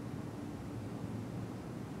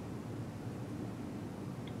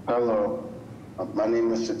 Hello, my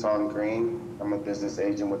name is Shaitan Green. I'm a business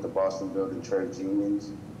agent with the Boston Building Trades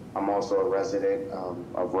Unions. I'm also a resident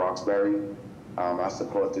of Roxbury. I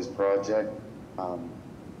support this project.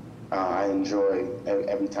 I enjoy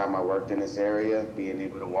every time I worked in this area, being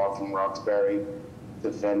able to walk from Roxbury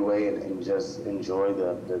to Fenway and just enjoy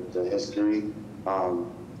the history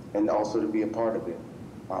and also to be a part of it.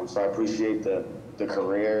 So I appreciate the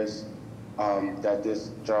careers that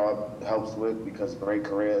this job helps with, because great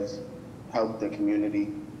careers help the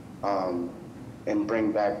community and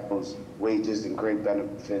bring back those wages and great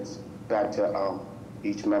benefits back to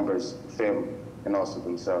each member's family and also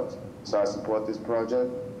themselves. So I support this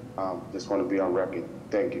project. Just want to be on record.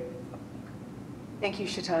 Thank you. Thank you,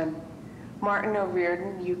 Shaitan. Martin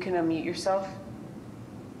O'Riordan, you can unmute yourself.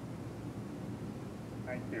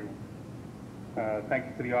 Thank you. Thank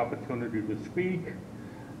you for the opportunity to speak.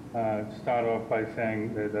 Start off by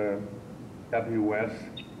saying that WS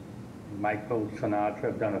and Michael Sinatra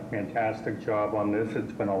have done a fantastic job on this.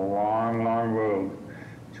 It's been a long, long road,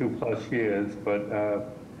 2+ years, but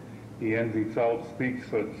the end result speaks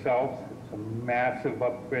for itself. It's a massive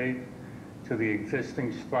upgrade to the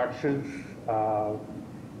existing structures,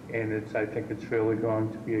 and I think it's really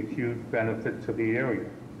going to be a huge benefit to the area.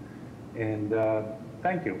 And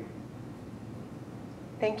thank you.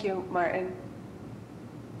 Thank you, Martin.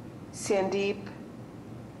 Sandeep,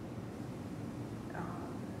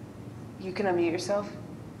 you can unmute yourself.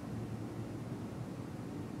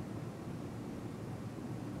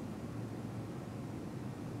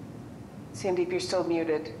 Sandeep, you're still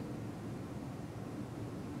muted.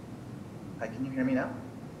 Hi, can you hear me now?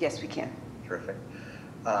 Yes, we can. Terrific.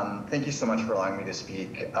 Thank you so much for allowing me to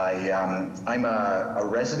speak. I'm a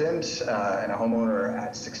resident and a homeowner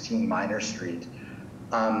at 16 Minor Street.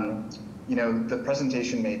 You know, the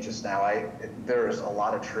presentation made just now, there is a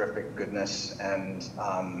lot of terrific goodness and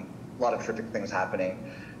a lot of terrific things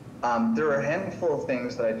happening. There are a handful of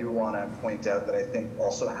things that I do want to point out that I think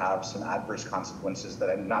also have some adverse consequences that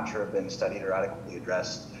I'm not sure have been studied or adequately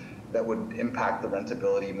addressed that would impact the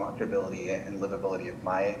rentability, marketability, and livability of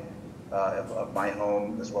my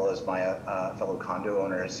home, as well as my fellow condo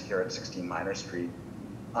owners here at 16 Minor Street.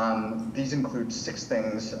 These include 6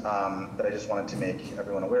 things that I just wanted to make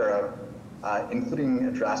everyone aware of, including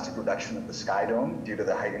a drastic reduction of the sky dome due to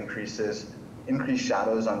the height increases, increased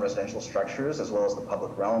shadows on residential structures, as well as the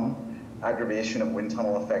public realm, aggravation of wind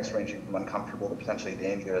tunnel effects ranging from uncomfortable to potentially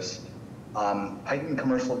dangerous, heightened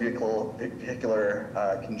commercial vehicular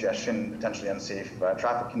congestion, potentially unsafe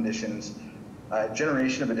traffic conditions,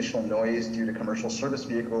 generation of additional noise due to commercial service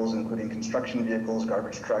vehicles, including construction vehicles,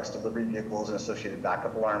 garbage trucks, delivery vehicles, and associated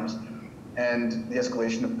backup alarms, and the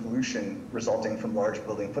escalation of pollution resulting from large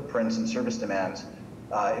building footprints and service demands,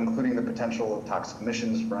 including the potential of toxic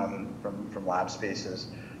emissions from lab spaces.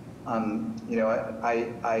 You know,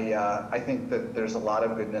 I think that there's a lot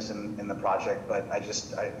of goodness in the project, but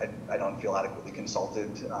I don't feel adequately consulted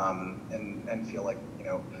and feel like, you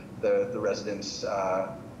know, the residents in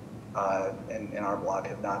our block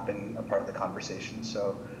have not been a part of the conversation.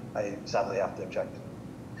 So I sadly have to object.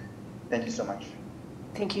 Thank you so much.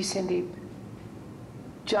 Thank you, Sandeep.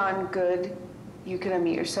 John Good, you can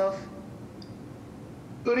unmute yourself.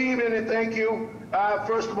 Good evening and thank you.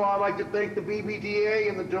 First of all, I'd like to thank the BPDA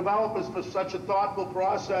and the developers for such a thoughtful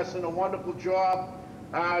process and a wonderful job.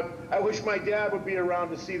 I wish my dad would be around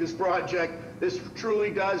to see this project. This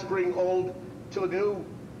truly does bring old to new,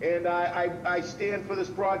 and I stand for this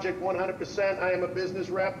project 100%. I am a business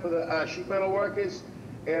rep for the sheet metal workers,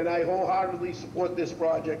 and I wholeheartedly support this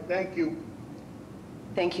project. Thank you.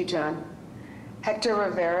 Thank you, John. Hector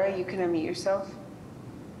Rivera, you can unmute yourself.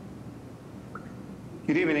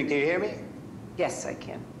 Good evening, can you hear me? Yes, I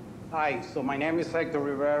can. Hi, so my name is Hector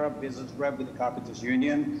Rivera, business rep with the Carpenters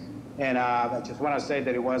Union. And I just want to say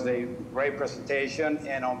that it was a great presentation.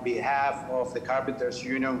 And on behalf of the Carpenters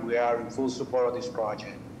Union, we are in full support of this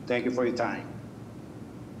project. Thank you for your time.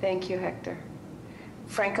 Thank you, Hector.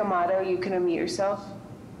 Frank Amato, you can unmute yourself.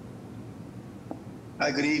 Hi,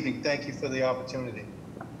 good evening. Thank you for the opportunity.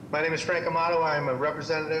 My name is Frank Amato. I'm a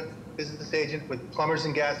representative business agent with Plumbers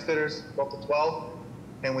and Gas Fitters, Local 12,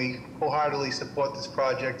 and we wholeheartedly support this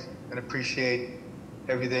project and appreciate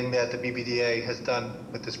everything that the BPDA has done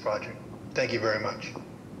with this project. Thank you very much.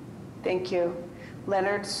 Thank you.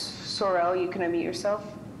 Leonard Sorrell, you can unmute yourself.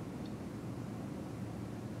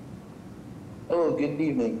 Hello, good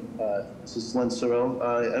evening. This is Len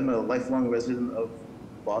Sorrell. I'm a lifelong resident of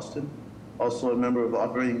Boston, also a member of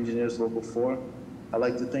Operating Engineers Local 4. I'd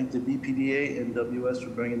like to thank the BPDA and WS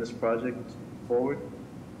for bringing this project forward.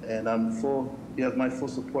 And you have my full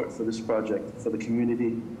support for this project, for the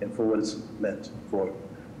community, and for what it's meant for.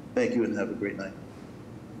 Thank you and have a great night.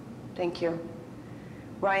 Thank you.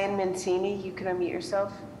 Ryan Mancini, you can unmute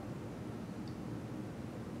yourself.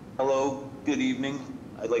 Hello, good evening.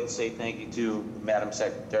 I'd like to say thank you to Madam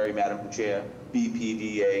Secretary, Madam Chair,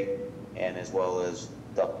 BPDA, and as well as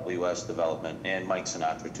WS Development, and Mike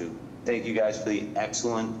Sinatra too. Thank you guys for the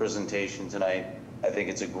excellent presentation tonight. I think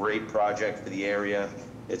it's a great project for the area.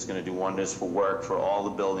 It's going to do wonders for work for all the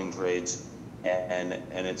building trades, and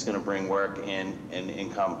it's going to bring work and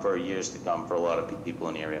income for years to come for a lot of people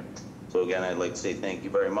in the area. So again, I'd like to say thank you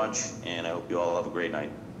very much, and I hope you all have a great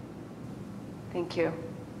night. Thank you.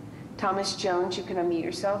 Thomas Jones, you can unmute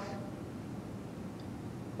yourself.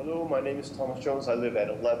 Hello, my name is Thomas Jones. I live at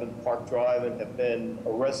 11 Park Drive and have been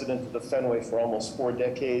a resident of the Fenway for almost 4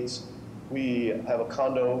 decades. We have a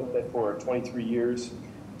condo there for 23 years.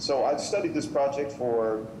 So I've studied this project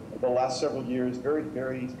for the last several years very,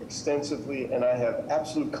 very extensively, and I have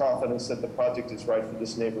absolute confidence that the project is right for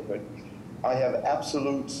this neighborhood. I have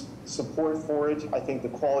absolute support for it. I think the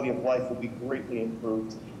quality of life will be greatly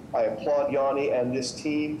improved. I applaud Yanni and this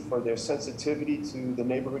team for their sensitivity to the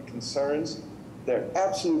neighborhood concerns, their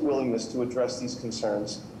absolute willingness to address these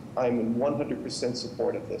concerns. I am in 100%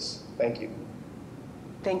 support of this. Thank you.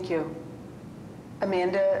 Thank you.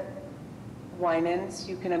 Amanda Winans,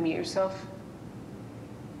 you can unmute yourself.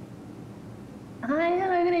 Hi,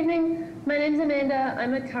 hello, good evening. My name's Amanda.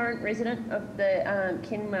 I'm a current resident of the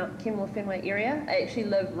Kenmore Fenway area. I actually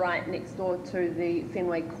live right next door to the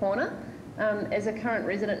Fenway corner. As a current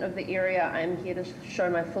resident of the area, I'm here to show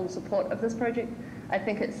my full support of this project. I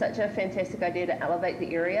think it's such a fantastic idea to elevate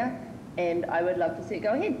the area, and I would love to see it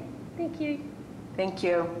go ahead. Thank you. Thank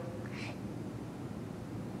you.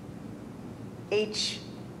 H.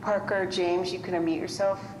 Parker James, you can unmute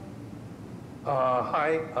yourself.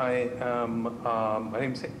 Hi, my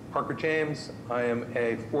name is Parker James. I am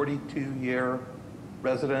a 42-year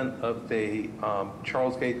resident of the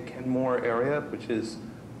Charlesgate Kenmore area, which is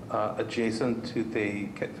adjacent to the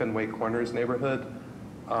Fenway Corners neighborhood.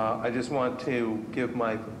 I just want to give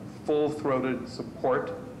my full-throated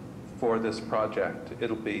support for this project.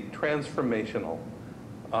 It'll be transformational,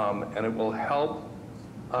 and it will help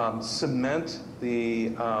cement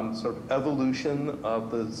the sort of evolution of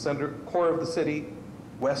the core of the city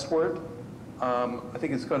westward. I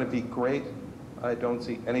think it's going to be great. I don't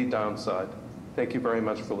see any downside. Thank you very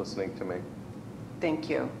much for listening to me. Thank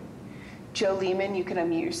you. Joe Lehman, you can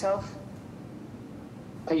unmute yourself.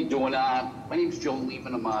 How you doing? My name is Joe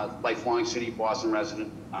Lehman. I'm a lifelong City of Boston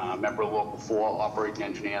resident, member of Local 4, operating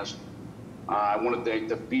engineers. I want to thank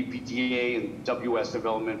the BPDA and WS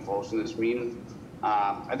Development for hosting this meeting.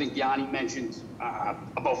 I think Yanni mentioned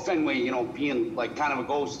about Fenway, you know, being like kind of a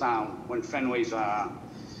ghost town when Fenway's,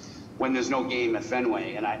 when there's no game at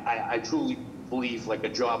Fenway. And I truly believe like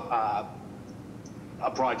a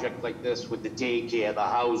project like this with the daycare, the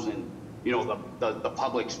housing, you know, the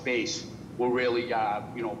public space will really,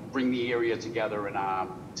 you know, bring the area together and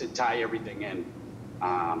to tie everything in.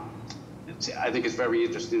 I think it's very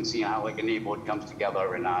interesting seeing how like a neighborhood comes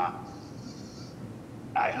together, and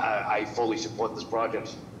I fully support this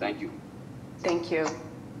project. Thank you. Thank you.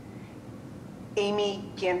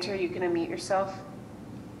 Amy Ganter, you can unmute yourself.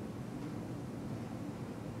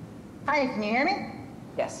 Hi, can you hear me?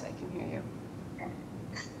 Yes, I can hear you.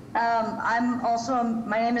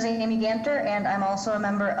 My name is Amy Ganter, and I'm also a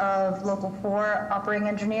member of Local 4 Operating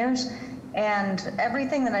Engineers, and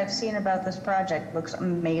everything that I've seen about this project looks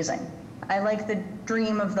amazing. I like the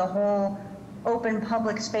dream of the whole open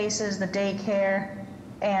public spaces, the daycare,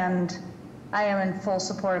 and I am in full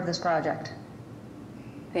support of this project.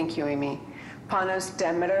 Thank you, Amy. Panos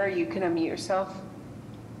Demeter, you can unmute yourself.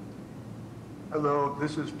 Hello,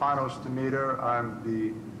 this is Panos Demeter. I'm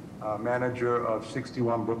the manager of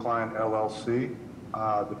 61 Brookline LLC.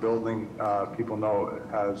 The building people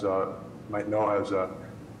might know as a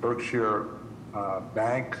Berkshire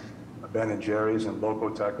Bank, Ben & Jerry's, and Loco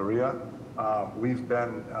Taqueria. We've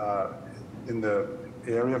been in the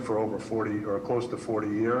area for over 40 or close to 40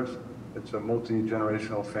 years. It's a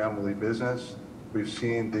multi-generational family business. We've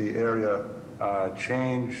seen the area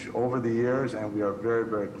change over the years, and we are very,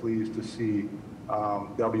 very pleased to see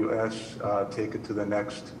WS take it to the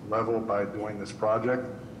next level by doing this project.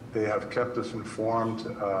 They have kept us informed,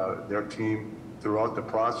 their team, throughout the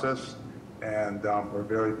process, and we're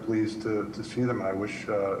very pleased to see them. I wish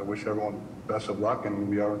everyone best of luck, and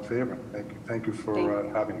we are in favor. Thank you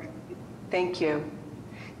for having me. Thank you.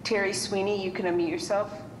 Terry Sweeney, you can unmute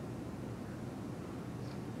yourself.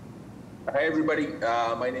 Hi, everybody.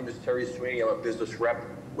 My name is Terry Sweeney. I'm a business rep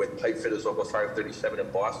with Pipe Fitters Local 537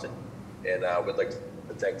 in Boston. And I would like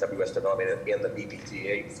to thank WS Development and the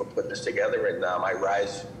BPDA for putting this together. And I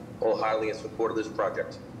rise wholeheartedly in support of this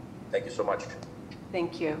project. Thank you so much.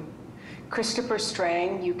 Thank you. Christopher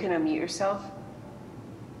Strang, you can unmute yourself.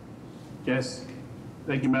 Yes.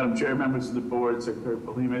 Thank you, Madam Chair, members of the board, Secretary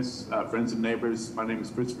Polimis, friends and neighbors. My name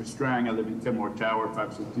is Christopher Strang. I live in Kenmore Tower,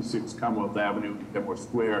 566 Commonwealth Avenue, Kenmore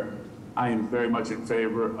Square. I am very much in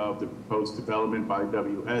favor of the proposed development by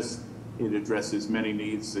WS. It addresses many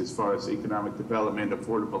needs as far as economic development,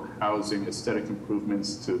 affordable housing, aesthetic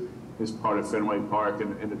improvements to this part of Fenway Park,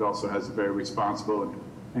 and it also has a very responsible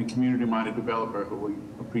and community-minded developer who we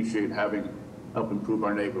appreciate having help improve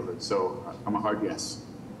our neighborhood. So I'm a hard yes.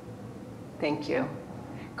 Thank you.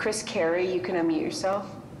 Chris Carey, you can unmute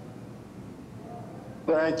yourself.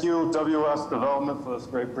 Thank you, WS Development, for this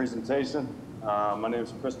great presentation. My name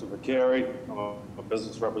is Christopher Carey. I'm a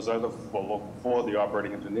business representative for Local 4, the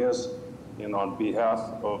operating engineers. And on behalf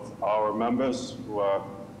of our members who are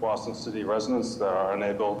Boston City residents that are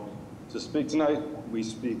unable to speak tonight, we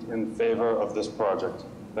speak in favor of this project.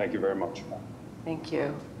 Thank you very much. Thank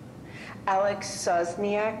you. Alex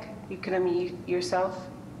Sosniak, you can unmute yourself.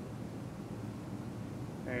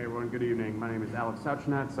 Hey everyone, good evening. My name is Alex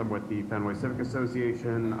Sachnetz. I'm with the Fenway Civic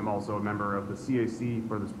Association. I'm also a member of the CAC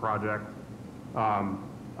for this project.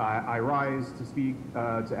 I rise to speak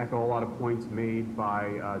to echo a lot of points made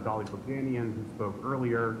by Dolly Bogdanian, who spoke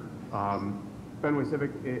earlier. Fenway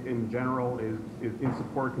Civic in general is in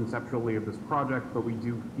support conceptually of this project, but we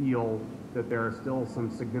do feel that there are still some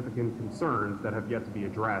significant concerns that have yet to be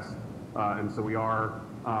addressed. And so we are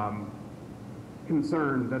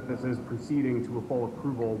concerned that this is proceeding to a full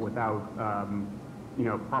approval without,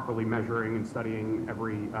 properly measuring and studying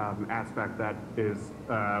every aspect that is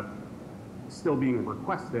still being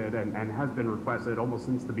requested and has been requested almost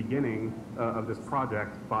since the beginning of this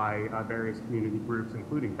project by various community groups,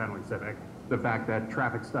 including Fenway Civic. The fact that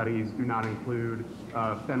traffic studies do not include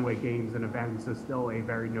Fenway games and events is still a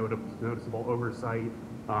very noticeable oversight.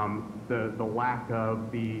 The lack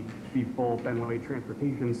of the full Fenway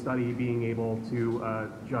transportation study being able to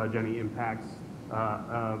judge any impacts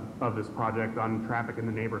of this project on traffic in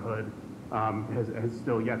the neighborhood has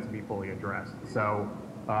still yet to be fully addressed. So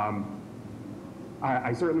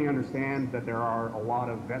I certainly understand that there are a lot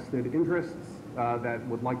of vested interests that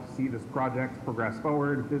would like to see this project progress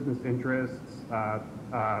forward, business interests,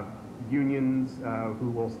 unions who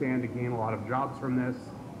will stand to gain a lot of jobs from this.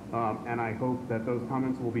 And I hope that those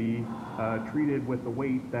comments will be treated with the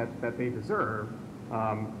weight that they deserve,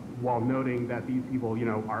 while noting that these people,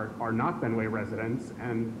 are not Fenway residents.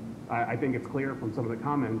 And I think it's clear from some of the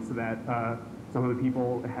comments that some of the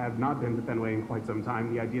people have not been to Fenway in quite some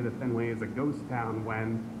time. The idea that Fenway is a ghost town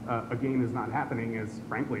when a game is not happening is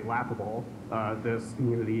frankly laughable. This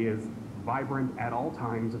community is vibrant at all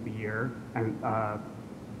times of the year, and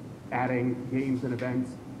adding games and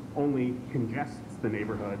events only congests the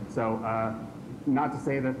neighborhood. So not to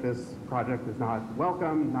say that this project is not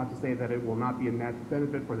welcome, not to say that it will not be a net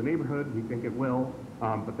benefit for the neighborhood. We think it will,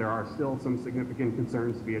 but there are still some significant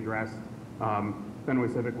concerns to be addressed. Fenway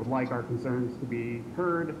Civic would like our concerns to be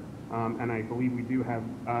heard, and I believe we do have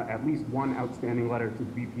at least one outstanding letter to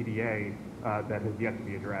the BPDA that has yet to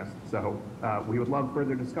be addressed. So we would love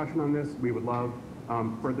further discussion on this. We would love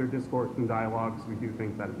further discourse and dialogues. We do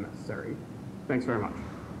think that is necessary. Thanks very much.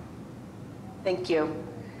 Thank you.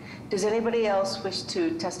 Does anybody else wish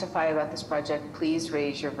to testify about this project? Please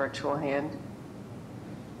raise your virtual hand.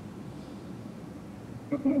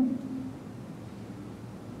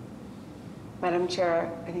 Madam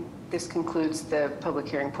Chair, I think this concludes the public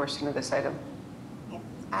hearing portion of this item.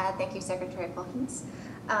 Thank you, Secretary Wilkins.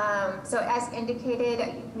 So as indicated,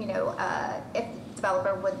 if the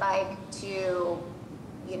developer would like to,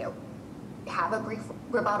 have a brief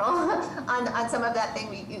rebuttal on some of that thing,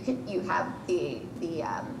 you have the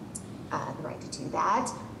right to do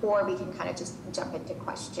that, or we can kind of just jump into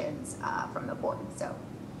questions from the board. So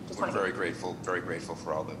just we're very grateful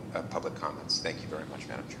for all the public comments. Thank you very much,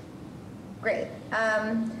 Madam Chair. Great.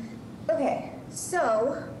 Okay,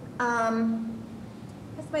 so I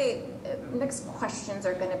guess my next questions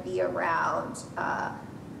are going to be around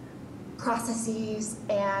processes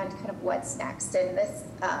and kind of what's next. And this,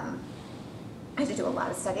 I had to do a lot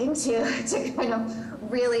of studying to kind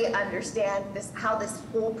of really understand how this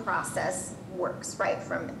whole process works, right?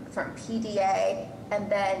 From PDA and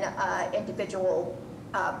then individual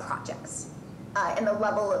projects. And the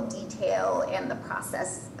level of detail and the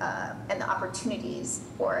process and the opportunities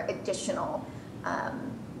for additional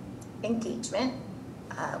engagement,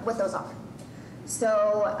 what those are.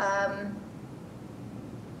 So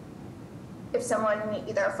if someone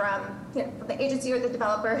either from from the agency or the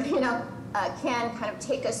developer, can kind of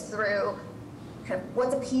take us through kind of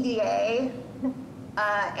what's a PDA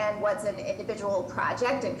and what's an individual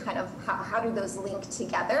project, and kind of how do those link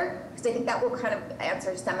together? Because I think that will kind of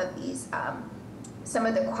answer some of these. Some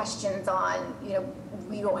of the questions on,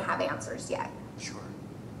 we don't have answers yet.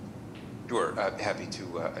 Sure, happy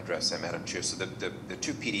to address that, Madam Chair. So the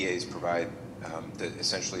two PDAs provide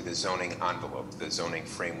essentially the zoning envelope, the zoning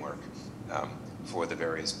framework for the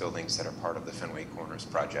various buildings that are part of the Fenway Corners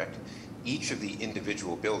project. Each of the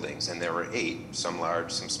individual buildings, and there are 8, some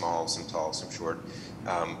large, some small, some tall, some short,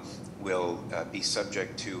 will be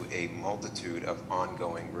subject to a multitude of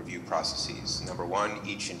ongoing review processes. Number 1,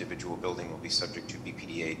 each individual building will be subject to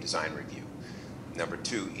BPDA design review. Number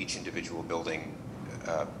 2, each individual building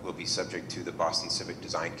will be subject to the Boston Civic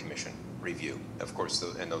Design Commission review. Of course,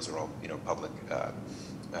 and those are all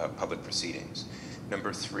public proceedings.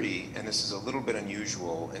 Number 3, and this is a little bit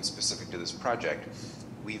unusual and specific to this project,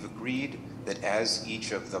 we've agreed that as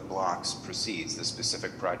each of the blocks proceeds, the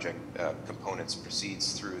specific project components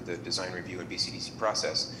proceeds through the design review and BCDC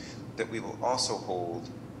process, that we will also hold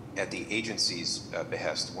at the agency's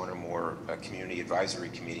behest one or more community advisory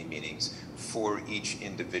committee meetings for each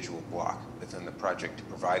individual block within the project to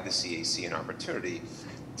provide the CAC an opportunity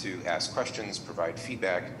to ask questions, provide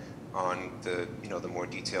feedback on the more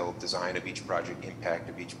detailed design of each project, impact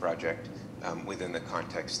of each project within the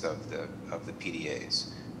context of the PDAs.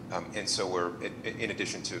 And so we're, in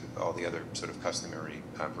addition to all the other sort of customary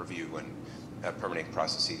review and permitting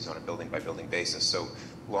processes on a building-by-building basis. So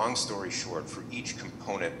long story short, for each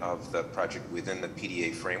component of the project within the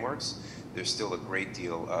PDA frameworks, there's still a great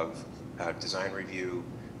deal of design review,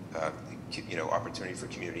 opportunity for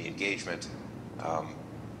community engagement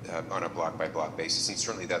on a block-by-block basis. And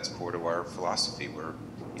certainly that's core to our philosophy. We're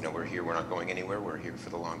here, we're not going anywhere, we're here for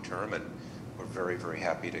the long term, and we're very, very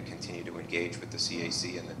happy to continue to engage with the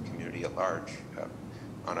CAC and the community at large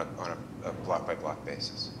on a block-by-block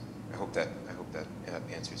basis. I hope that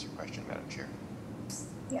answers your question, Madam Chair.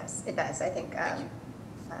 Yes, it does. I think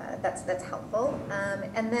that's helpful.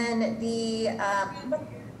 And then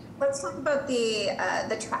let's talk about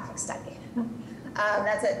the traffic study.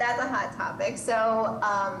 That's a hot topic. So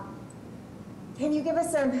can you give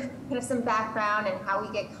us some background and how we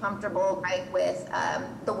get comfortable, right, with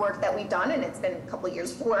the work that we've done, and it's been a couple of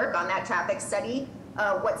years of work on that traffic study,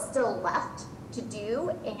 what's still left to do,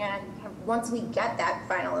 and once we get that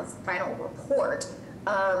final report,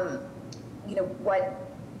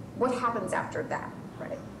 what happens after that,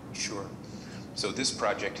 right? Sure. So this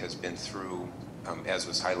project has been through, as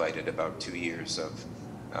was highlighted, about 2 years of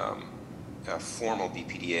a formal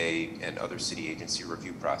BPDA and other city agency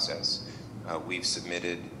review process. We've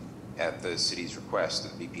submitted, at the city's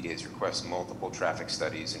request, the BPDA's request, multiple traffic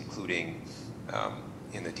studies, including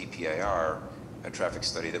in the DPIR, a traffic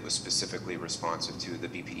study that was specifically responsive to the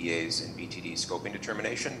BPDA's and BTD scoping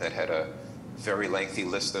determination that had a very lengthy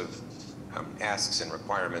list of asks and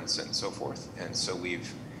requirements and so forth. And so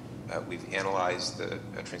we've analyzed the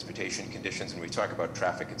transportation conditions. When we talk about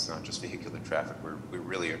traffic, it's not just vehicular traffic. We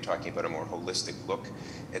really are talking about a more holistic look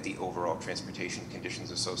at the overall transportation conditions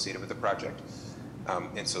associated with the project.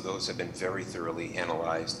 And so those have been very thoroughly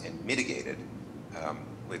analyzed and mitigated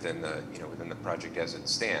within the project as it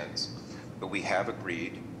stands. But we have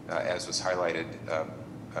agreed, as was highlighted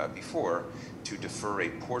before, to defer a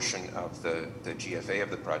portion of the GFA of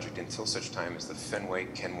the project until such time as the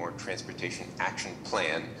Fenway-Kenmore Transportation Action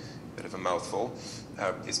Plan, bit of a mouthful,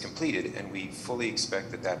 is completed. And we fully expect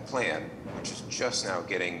that that plan, which is just now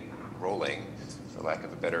getting rolling, for lack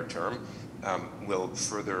of a better term, will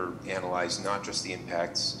further analyze not just the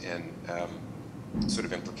impacts and sort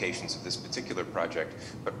of implications of this particular project,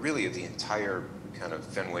 but really of the entire kind of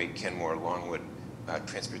Fenway-Kenmore Longwood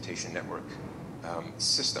transportation network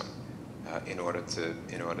system in order to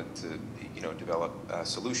develop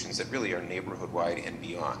solutions that really are neighborhood-wide and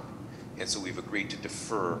beyond. And so we've agreed to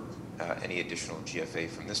defer any additional GFA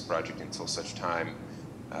from this project until such time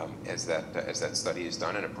as that study is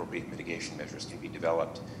done and appropriate mitigation measures can be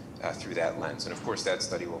developed through that lens. And of course, that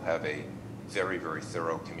study will have a very, very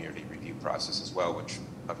thorough community review process as well, which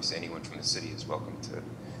obviously anyone from the city is welcome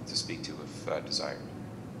to speak to if desired.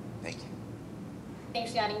 Thank you.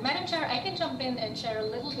 Thanks, Yanni. Madam Chair, I can jump in and share a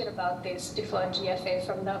little bit about this deferred GFA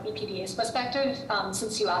from the BPDA's perspective,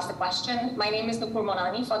 since you asked the question. My name is Nupur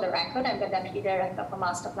Monani, for the record. I'm the Deputy Director for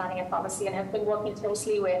Master Planning and Policy and have been working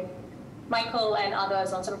closely with Michael and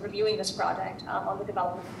others on sort of reviewing this project on the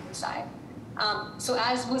development side. So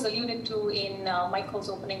as was alluded to in Michael's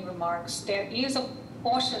opening remarks, there is a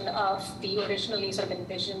portion of the originally sort of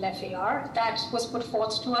envisioned FAR that was put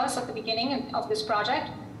forth to us at the beginning of this project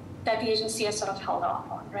that the agency has sort of held off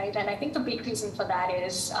on, right? And I think the big reason for that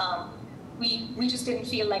is we just didn't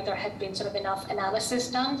feel like there had been sort of enough analysis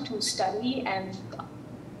done to study and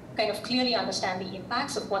kind of clearly understand the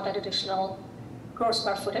impacts of what that additional gross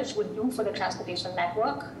square footage would do for the transportation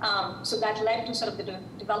network. So that led to sort of the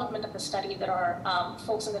development of the study that our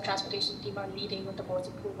folks in the transportation team are leading with the board's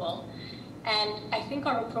approval. And I think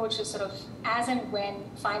our approach is sort of as and when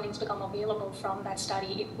findings become available from that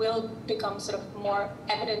study, it will become sort of more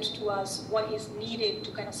evident to us what is needed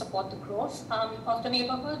to kind of support the growth of the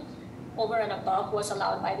neighborhood over and above what's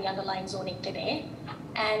allowed by the underlying zoning today.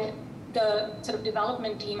 And the sort of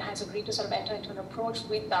development team has agreed to sort of enter into an approach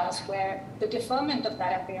with us where the deferment of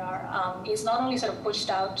that FAR is not only sort of pushed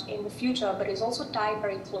out in the future, but is also tied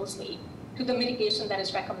very closely to to the mitigation that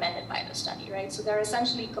is recommended by the study, right? So they're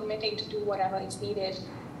essentially committing to do whatever is needed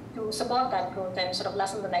to support that growth and sort of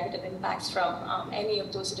lessen the negative impacts from any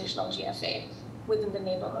of those additional GFA within the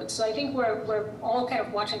neighborhood. So I think we're all kind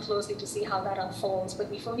of watching closely to see how that unfolds, but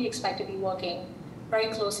we fully expect to be working very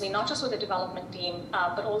closely, not just with the development team,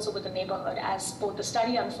 but also with the neighborhood as both the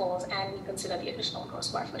study unfolds and we consider the additional gross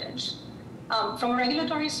square footage. From a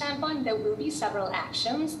regulatory standpoint, there will be several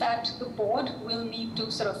actions that the board will need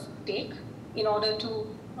to sort of take in order to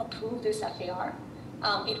approve this FAR.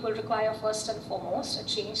 It will require first and foremost a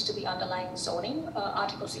change to the underlying zoning,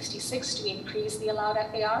 Article 66, to increase the allowed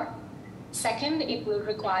FAR. Second, it will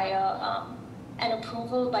require an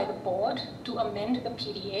approval by the board to amend the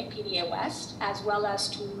PDA West, as well as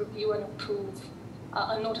to review and approve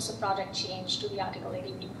a notice of project change to the Article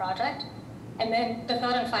 80B project. And then the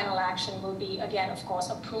third and final action will be, again, of course,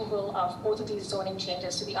 approval of both of these zoning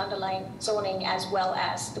changes to the underlying zoning as well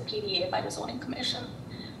as the PDA by the Zoning Commission.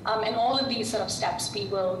 And all of these sort of steps we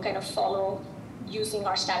will kind of follow using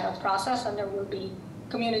our standard process, and there will be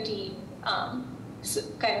community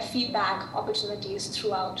kind of feedback opportunities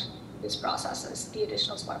throughout this process as the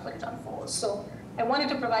additional square footage unfolds. So I wanted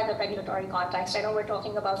to provide the regulatory context. I know we're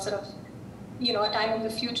talking about sort of, you know, a time in the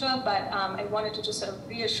future, but I wanted to just sort of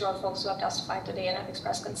reassure folks who have testified today and have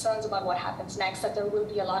expressed concerns about what happens next, that there will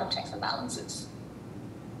be a lot of checks and balances.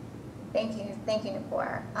 Thank you,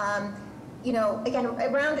 Nupur. You know, again,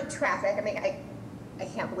 around traffic, I mean, I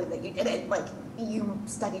can't believe that you did it. Like, you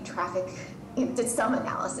studied traffic, you did some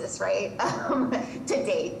analysis, right, to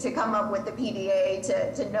date, to come up with the PDA,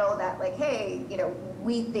 to know that, like, hey, you know,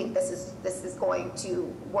 we think this is going to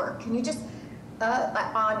work. Can you just,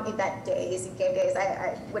 on event days and game days,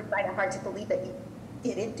 I would find it hard to believe that you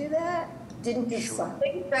didn't do that, didn't do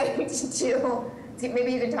something, right, to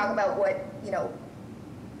maybe you can talk about what, you know.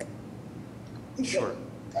 Sure.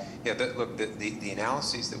 Yeah, look, the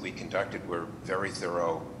analyses that we conducted were very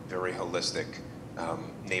thorough, very holistic,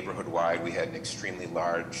 neighborhood-wide. We had an extremely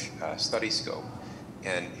large study scope.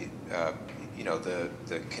 And, you know,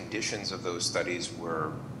 the conditions of those studies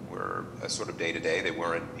were a sort of day-to-day. They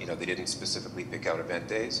weren't, you know, they didn't specifically pick out event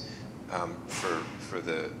days for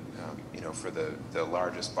the, you know, for the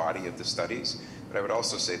largest body of the studies. But I would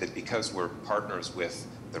also say that because we're partners with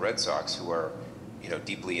the Red Sox, who are, you know,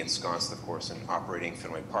 deeply ensconced, of course, in operating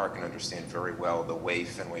Fenway Park and understand very well the way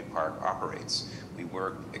Fenway Park operates. We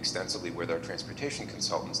work extensively with our transportation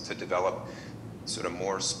consultants to develop sort of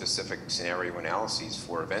more specific scenario analyses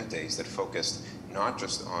for event days that focused not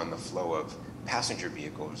just on the flow of passenger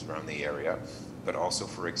vehicles around the area, but also,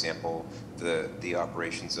 for example, the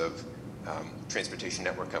operations of transportation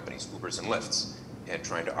network companies, Ubers and Lyfts, and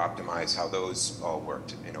trying to optimize how those all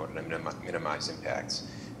worked in order to minimize impacts.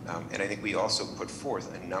 And I think we also put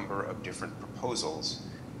forth a number of different proposals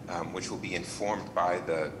which will be informed by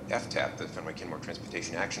the FTAP, the Fenway Kenmore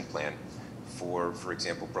Transportation Action Plan, for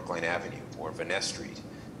example, Brookline Avenue or Van Ness Street,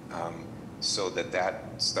 so that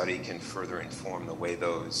study can further inform the way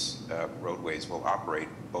those roadways will operate,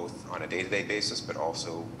 both on a day-to-day basis, but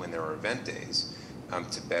also when there are event days,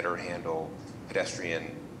 to better handle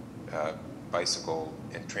pedestrian, bicycle,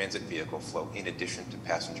 and transit vehicle flow in addition to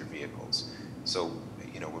passenger vehicles. So,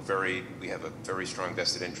 you know, we have a very strong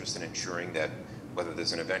vested interest in ensuring that whether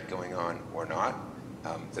there's an event going on or not,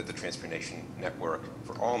 that the transportation network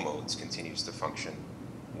for all modes continues to function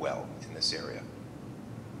well in this area.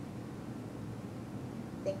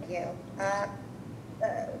 Thank you.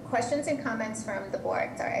 Questions and comments from the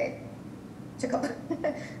board? Sorry, I took up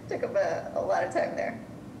a lot of time there.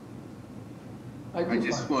 I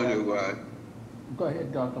just want to... Go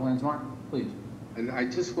ahead, Dr. Lansmark, please. And I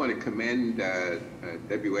just want to commend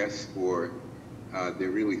WS for their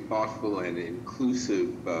really thoughtful and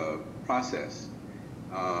inclusive process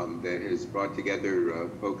that has brought together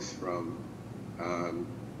folks from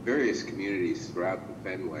various communities throughout the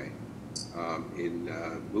Fenway in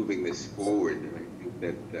moving this forward. And I think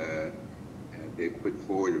that they put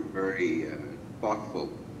forward a very thoughtful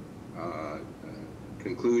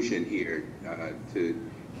conclusion here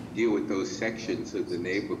to deal with those sections of the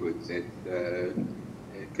neighborhood that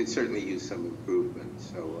could certainly use some improvement.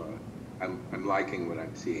 So I'm liking what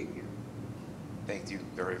I'm seeing here. Thank you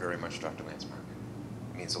very, very much, Dr. Lansmark.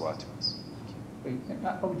 It means a lot to us.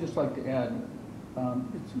 I would just like to add,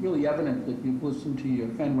 it's really evident that you've listened to your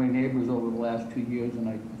Fenway neighbors over the last 2 years, and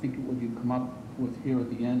I think what you come up with here at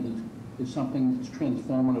the end is something that's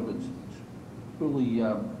transformative. It's really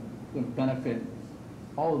going to benefit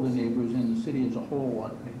all of the neighbors in the city as a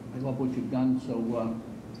whole. I love what you've done, so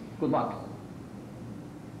good luck.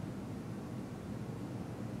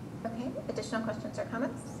 Okay, additional questions or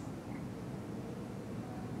comments?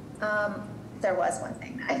 There was one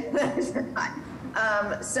thing that I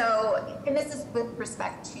forgot. So, and this is with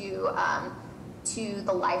respect to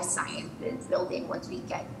the life sciences building. Once you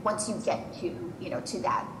get to to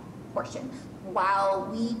that portion, while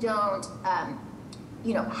we don't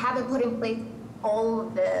haven't put in place all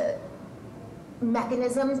of the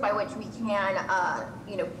mechanisms by which we can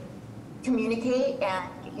communicate and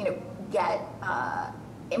get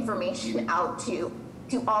information out to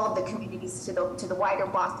all of the communities, to the wider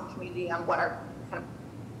Boston community on what our kind of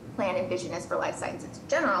plan and vision is for life sciences in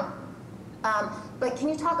general. But can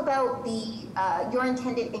you talk about your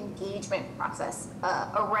intended engagement process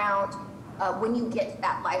around when you get to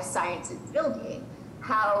that life sciences building,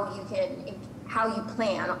 how you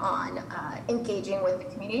plan on engaging with the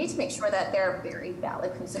community to make sure that their very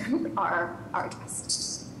valid concerns are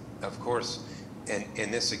addressed? Of course.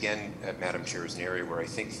 And this, again, Madam Chair, is an area where I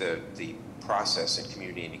think the process and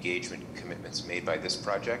community engagement commitments made by this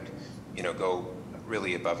project, go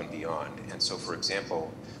really above and beyond. And so, for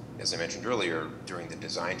example, as I mentioned earlier, during the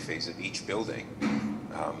design phase of each building,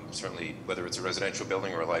 certainly whether it's a residential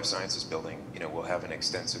building or a life sciences building, we'll have an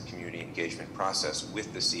extensive community engagement process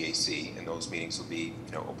with the CAC, and those meetings will be,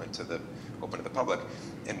 open to the public,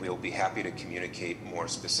 and we'll be happy to communicate more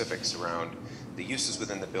specifics around the uses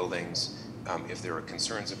within the buildings. If there are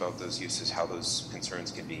concerns about those uses, how those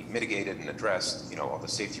concerns can be mitigated and addressed, all the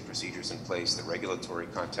safety procedures in place, the regulatory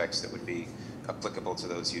context that would be applicable to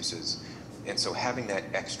those uses. And so having that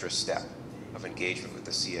extra step of engagement with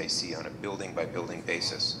the CAC on a building-by-building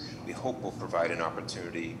basis, we hope will provide an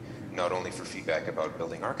opportunity not only for feedback about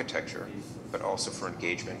building architecture, but also for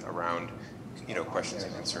engagement around questions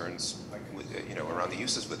and concerns around the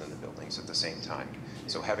uses within the buildings at the same time.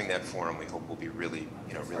 So having that forum, we hope will be really,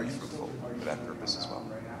 really fruitful for that purpose as well.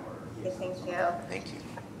 Okay, thank you. Thank you.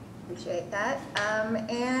 Appreciate that.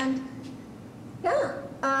 And yeah,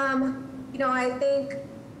 I think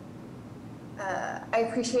I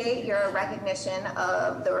appreciate your recognition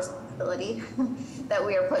of the responsibility that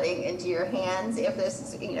we are putting into your hands if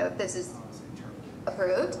this is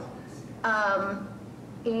approved.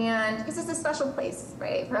 And because it's a special place,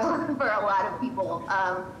 right, for a lot of people.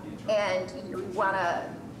 And we want to,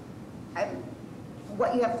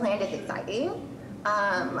 what you have planned is exciting.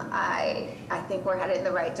 I think we're headed in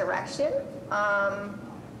the right direction.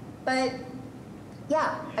 But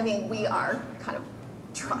yeah, we are kind of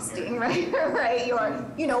trusting, right? Right?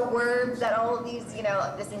 Your, words that all of these,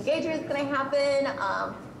 this engagement is going to happen.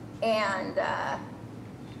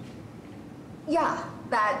 Yeah,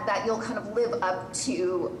 that you'll kind of live up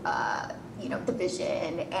to, the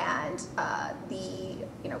vision and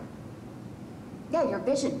your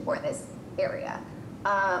vision for this area,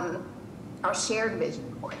 our shared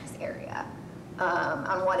vision for this area,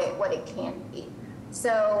 on what it can be.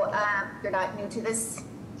 So you're not new to this.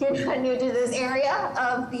 You're not new to this area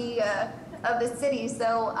of the city.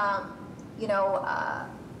 So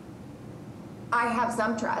I have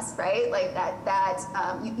some trust, right? Like that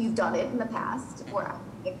you've done it in the past, or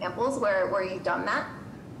examples where you've done that.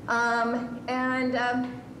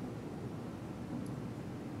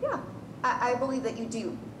 Yeah, I believe that you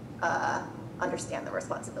do understand the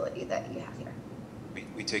responsibility that you have here.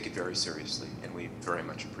 We take it very seriously, and we very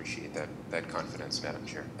much appreciate that confidence, Madam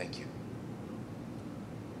Chair. Thank you.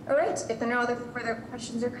 All right, if there are no other further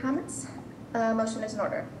questions or comments, motion is in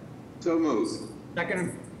order. So moved.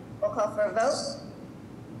 Second. We'll call for a vote.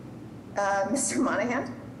 Mr.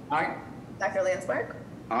 Monahan? Aye. Dr. Landsberg?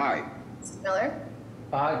 Aye. Mr. Miller?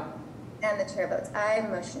 Aye. And the chair votes aye.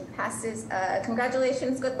 Motion passes.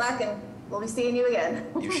 Congratulations, good luck, and we'll be seeing you again.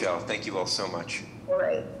 You shall. Thank you all so much. All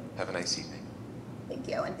right. Have a nice evening. Thank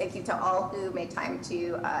you, and thank you to all who made time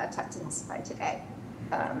to testify today.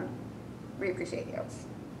 We appreciate you.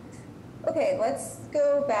 Okay, let's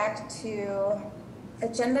go back to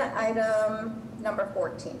agenda item number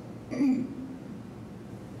 14.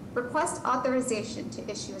 Request authorization to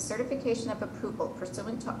issue a certification of approval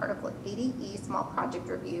pursuant to Article 80E Small Project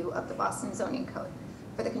Review of the Boston Zoning Code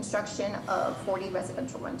for the construction of 40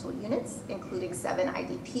 residential rental units, including 7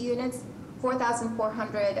 IDP units,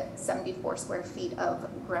 4,474 square feet of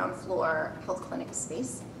ground floor health clinic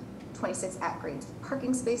space, 26 at-grade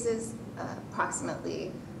parking spaces,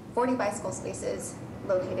 approximately 40 bicycle spaces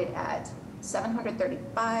located at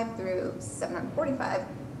 735 through 745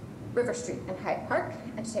 River Street and Hyde Park,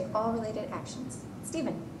 and to take all related actions.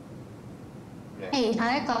 Stephen. Hey,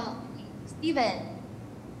 hi, call Stephen.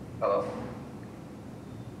 Hello.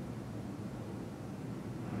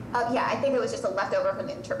 Yeah, I think it was just a leftover from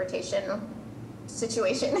the interpretation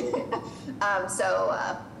situation.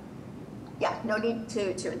 Yeah, no need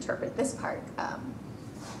to interpret this part.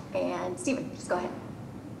 And Stephen, just go ahead.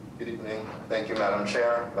 Good evening. Thank you, Madam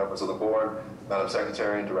Chair, members of the board, Madam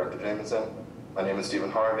Secretary, and Director Jamieson. My name is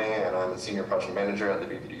Stephen Harvey, and I'm a Senior Project Manager at the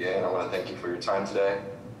BPDA, and I want to thank you for your time today.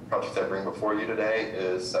 The project I bring before you today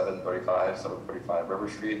is 745 River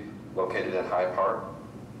Street, located in Hyde Park.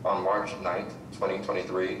 On March 9th,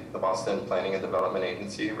 2023, the Boston Planning and Development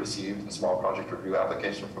Agency received a small project review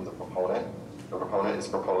application from the proponent. The proponent is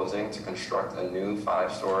proposing to construct a new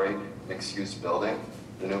 5-story mixed-use building.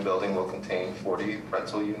 The new building will contain 40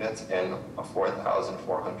 rental units and a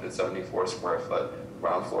 4,474 square foot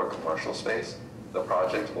ground floor commercial space. The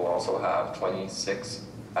project will also have 26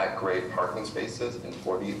 at-grade parking spaces and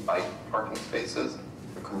 40 bike parking spaces.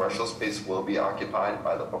 The commercial space will be occupied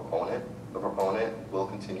by the proponent. The proponent will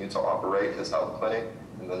continue to operate his health clinic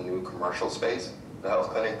in the new commercial space. The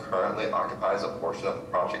health clinic currently occupies a portion of the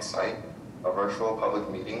project site. A virtual public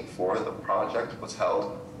meeting for the project was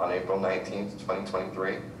held on April 19th,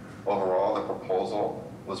 2023. Overall, the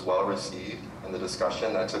proposal was well received, and the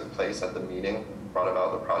discussion that took place at the meeting brought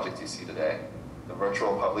about the project you see today. The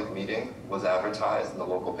virtual public meeting was advertised in the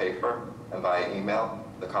local paper and via email.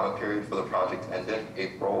 The comment period for the project ended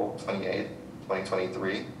April 28th,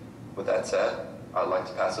 2023. With that said, I'd like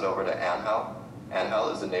to pass it over to Angel. Angel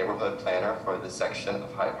is the neighborhood planner for this section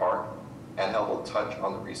of Hyde Park. Angel will touch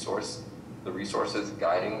on the resources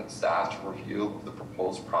guiding staff to review the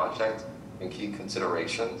proposed project and key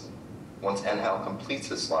considerations. Once Angel completes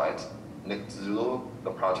his slides, Nick Zulu, the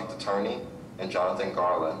project attorney, and Jonathan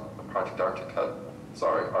Garland, the project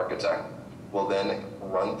architect, will then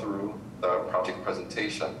run through the project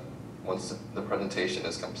presentation. Once the presentation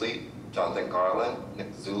is complete, Jonathan Garland,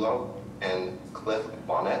 Nick Zulu, and Cliff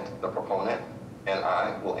Bonnet, the proponent, and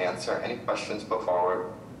I will answer any questions put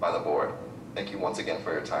forward by the board. Thank you once again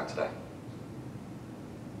for your time today.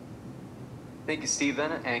 Thank you,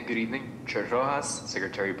 Stephen, and good evening, Chair Rojas,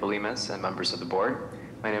 Secretary Polimas, and members of the board.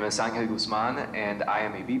 My name is Angel Guzman, and I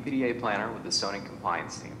am a BPDA planner with the zoning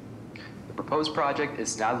compliance team. The proposed project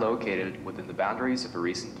is not located within the boundaries of a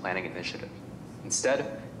recent planning initiative.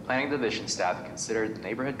 Instead, Planning Division staff considered the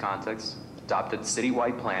neighborhood context, adopted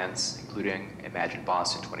citywide plans, including Imagine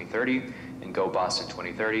Boston 2030 and Go Boston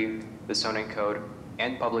 2030, the zoning code,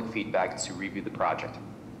 and public feedback to review the project.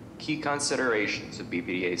 Key considerations of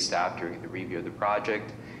BPDA staff during the review of the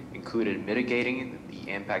project included mitigating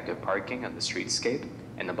the impact of parking on the streetscape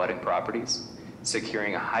and abutting properties,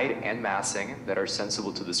 securing a height and massing that are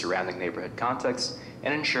sensible to the surrounding neighborhood context,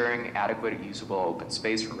 and ensuring adequate usable open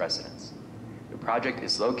space for residents. The project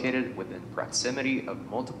is located within proximity of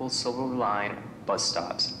multiple Silver Line bus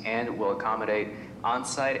stops and will accommodate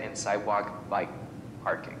on-site and sidewalk bike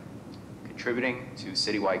parking, contributing to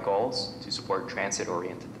citywide goals to support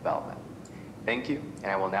transit-oriented development. Thank you,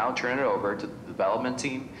 and I will now turn it over to the development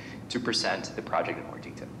team to present the project in more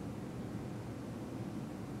detail.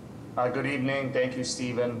 Good evening. Thank you,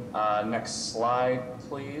 Stephen. Next slide,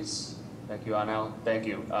 please. Thank you, Anel. Thank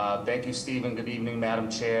you. Thank you, Stephen. Good evening, Madam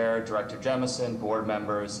Chair, Director Jemison, board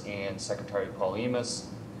members, and Secretary Paul Emus,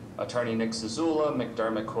 Attorney Nick Zazula,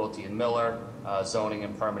 McDermott, Quilty, and Miller, Zoning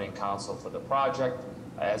and Permitting Counsel for the project.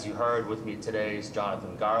 As you heard, with me today is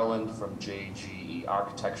Jonathan Garland from JGE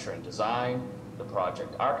Architecture and Design, the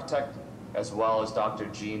project architect, as well as Dr.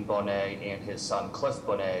 Gene Bonnet and his son Cliff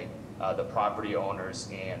Bonnet, the property owners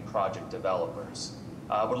and project developers.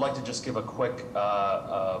 I would like to just give a quick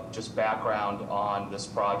just background on this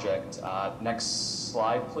project. Next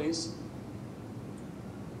slide, please.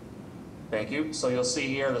 Thank you. So you'll see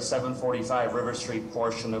here the 745 River Street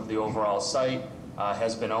portion of the overall site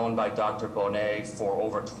has been owned by Dr. Bonnet for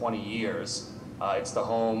over 20 years. It's the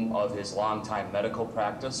home of his longtime medical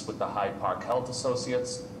practice with the Hyde Park Health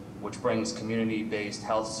Associates, which brings community-based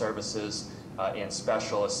health services and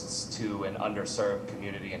specialists to an underserved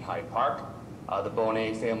community in Hyde Park. The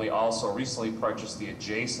Bonnet family also recently purchased the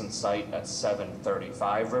adjacent site at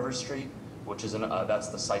 735 River Street, which is that's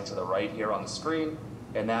the site to the right here on the screen,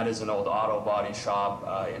 and that is an old auto body shop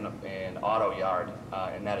and auto yard,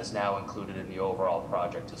 and that is now included in the overall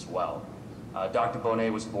project as well. Dr.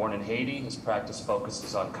 Bonnet was born in Haiti. His practice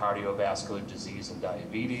focuses on cardiovascular disease and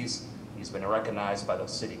diabetes. He's been recognized by the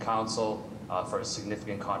City Council for his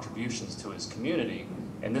significant contributions to his community,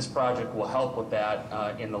 and this project will help with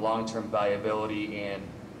that in the long-term viability and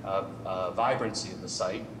vibrancy of the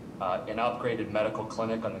site. An upgraded medical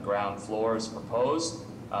clinic on the ground floor is proposed,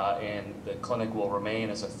 and the clinic will remain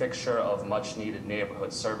as a fixture of much-needed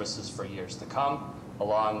neighborhood services for years to come,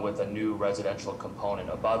 along with a new residential component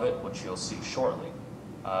above it, which you'll see shortly.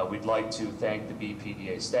 We'd like to thank the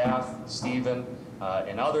BPDA staff, Stephen,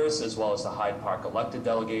 and others, as well as the Hyde Park elected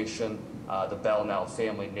delegation, the Belknap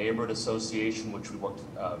Family Neighborhood Association, which we worked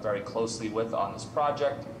very closely with on this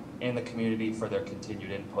project, and the community for their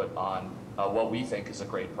continued input on what we think is a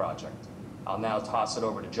great project. I'll now toss it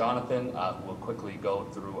over to Jonathan, who will quickly go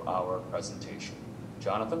through our presentation.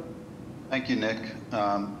 Jonathan? Thank you, Nick.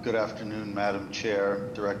 Good afternoon, Madam Chair,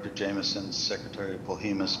 Director Jameson, Secretary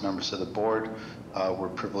Polhemus, members of the board. We're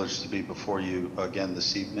privileged to be before you again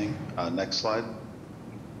this evening. Next slide.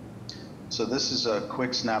 So this is a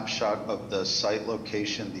quick snapshot of the site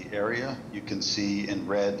location, the area. You can see in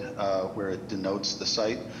red where it denotes the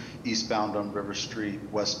site. Eastbound on River Street,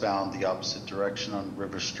 westbound the opposite direction on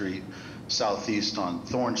River Street, southeast on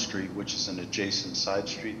Thorn Street, which is an adjacent side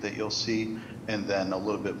street that you'll see, and then a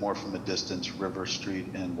little bit more from a distance, River Street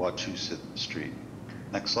and Wachusett Street.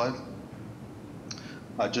 Next slide.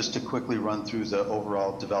 Just to quickly run through the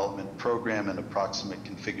overall development program and approximate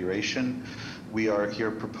configuration, we are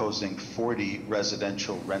here proposing 40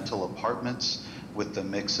 residential rental apartments with a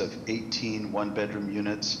mix of 18 one-bedroom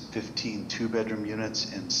units, 15 two-bedroom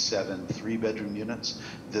units, and 7 three-bedroom units.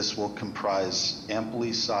 This will comprise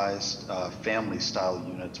amply sized family-style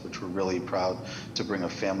units, which we're really proud to bring a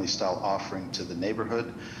family-style offering to the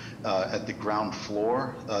neighborhood. At the ground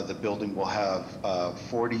floor, the building will have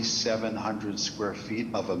 4,700 square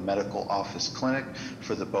feet of a medical office clinic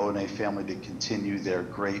for the Bonet family to continue their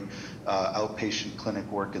great outpatient clinic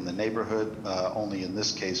work in the neighborhood, only in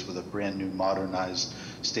this case with a brand new modernized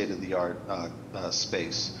state-of-the-art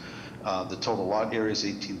space. The total lot area is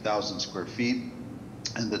 18,000 square feet,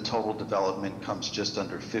 and the total development comes just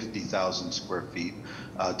under 50,000 square feet.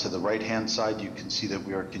 To the right-hand side, you can see that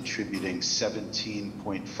we are contributing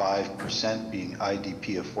 17.5% being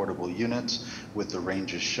IDP affordable units, with the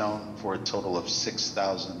ranges shown for a total of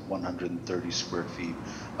 6,130 square feet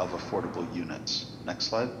of affordable units. Next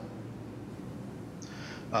slide.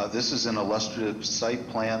 This is an illustrative site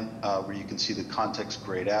plan where you can see the context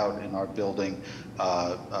grayed out in our building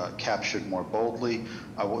captured more boldly.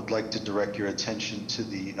 I would like to direct your attention to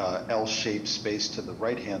the L-shaped space to the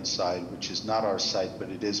right-hand side, which is not our site, but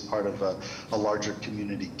it is part of a larger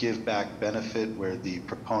community give-back benefit where the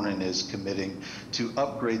proponent is committing to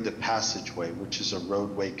upgrade the passageway, which is a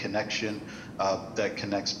roadway connection that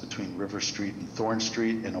connects between River Street and Thorn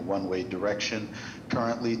Street in a one-way direction.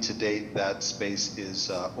 Currently, to date, that space is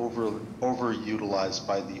overutilized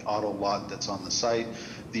by the auto lot that's on the site.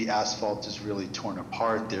 The asphalt is really torn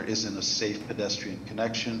apart. There isn't a safe pedestrian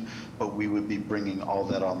connection, but we would be bringing all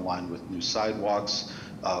that online with new sidewalks,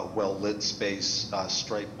 well-lit space,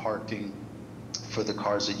 striped parking for the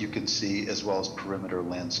cars that you can see, as well as perimeter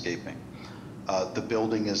landscaping. The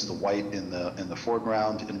building is the white in the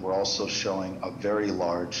foreground, and we're also showing a very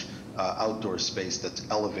large outdoor space that's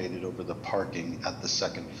elevated over the parking at the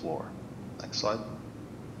second floor. Next slide.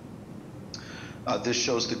 This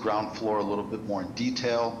shows the ground floor a little bit more in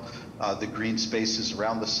detail. The green spaces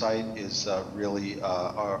around the site is really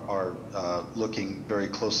are looking very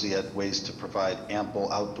closely at ways to provide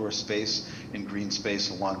ample outdoor space and green space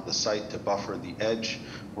along the site to buffer the edge.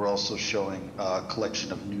 We're also showing a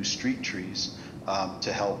collection of new street trees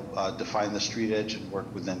to help define the street edge and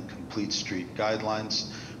work within complete street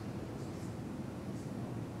guidelines.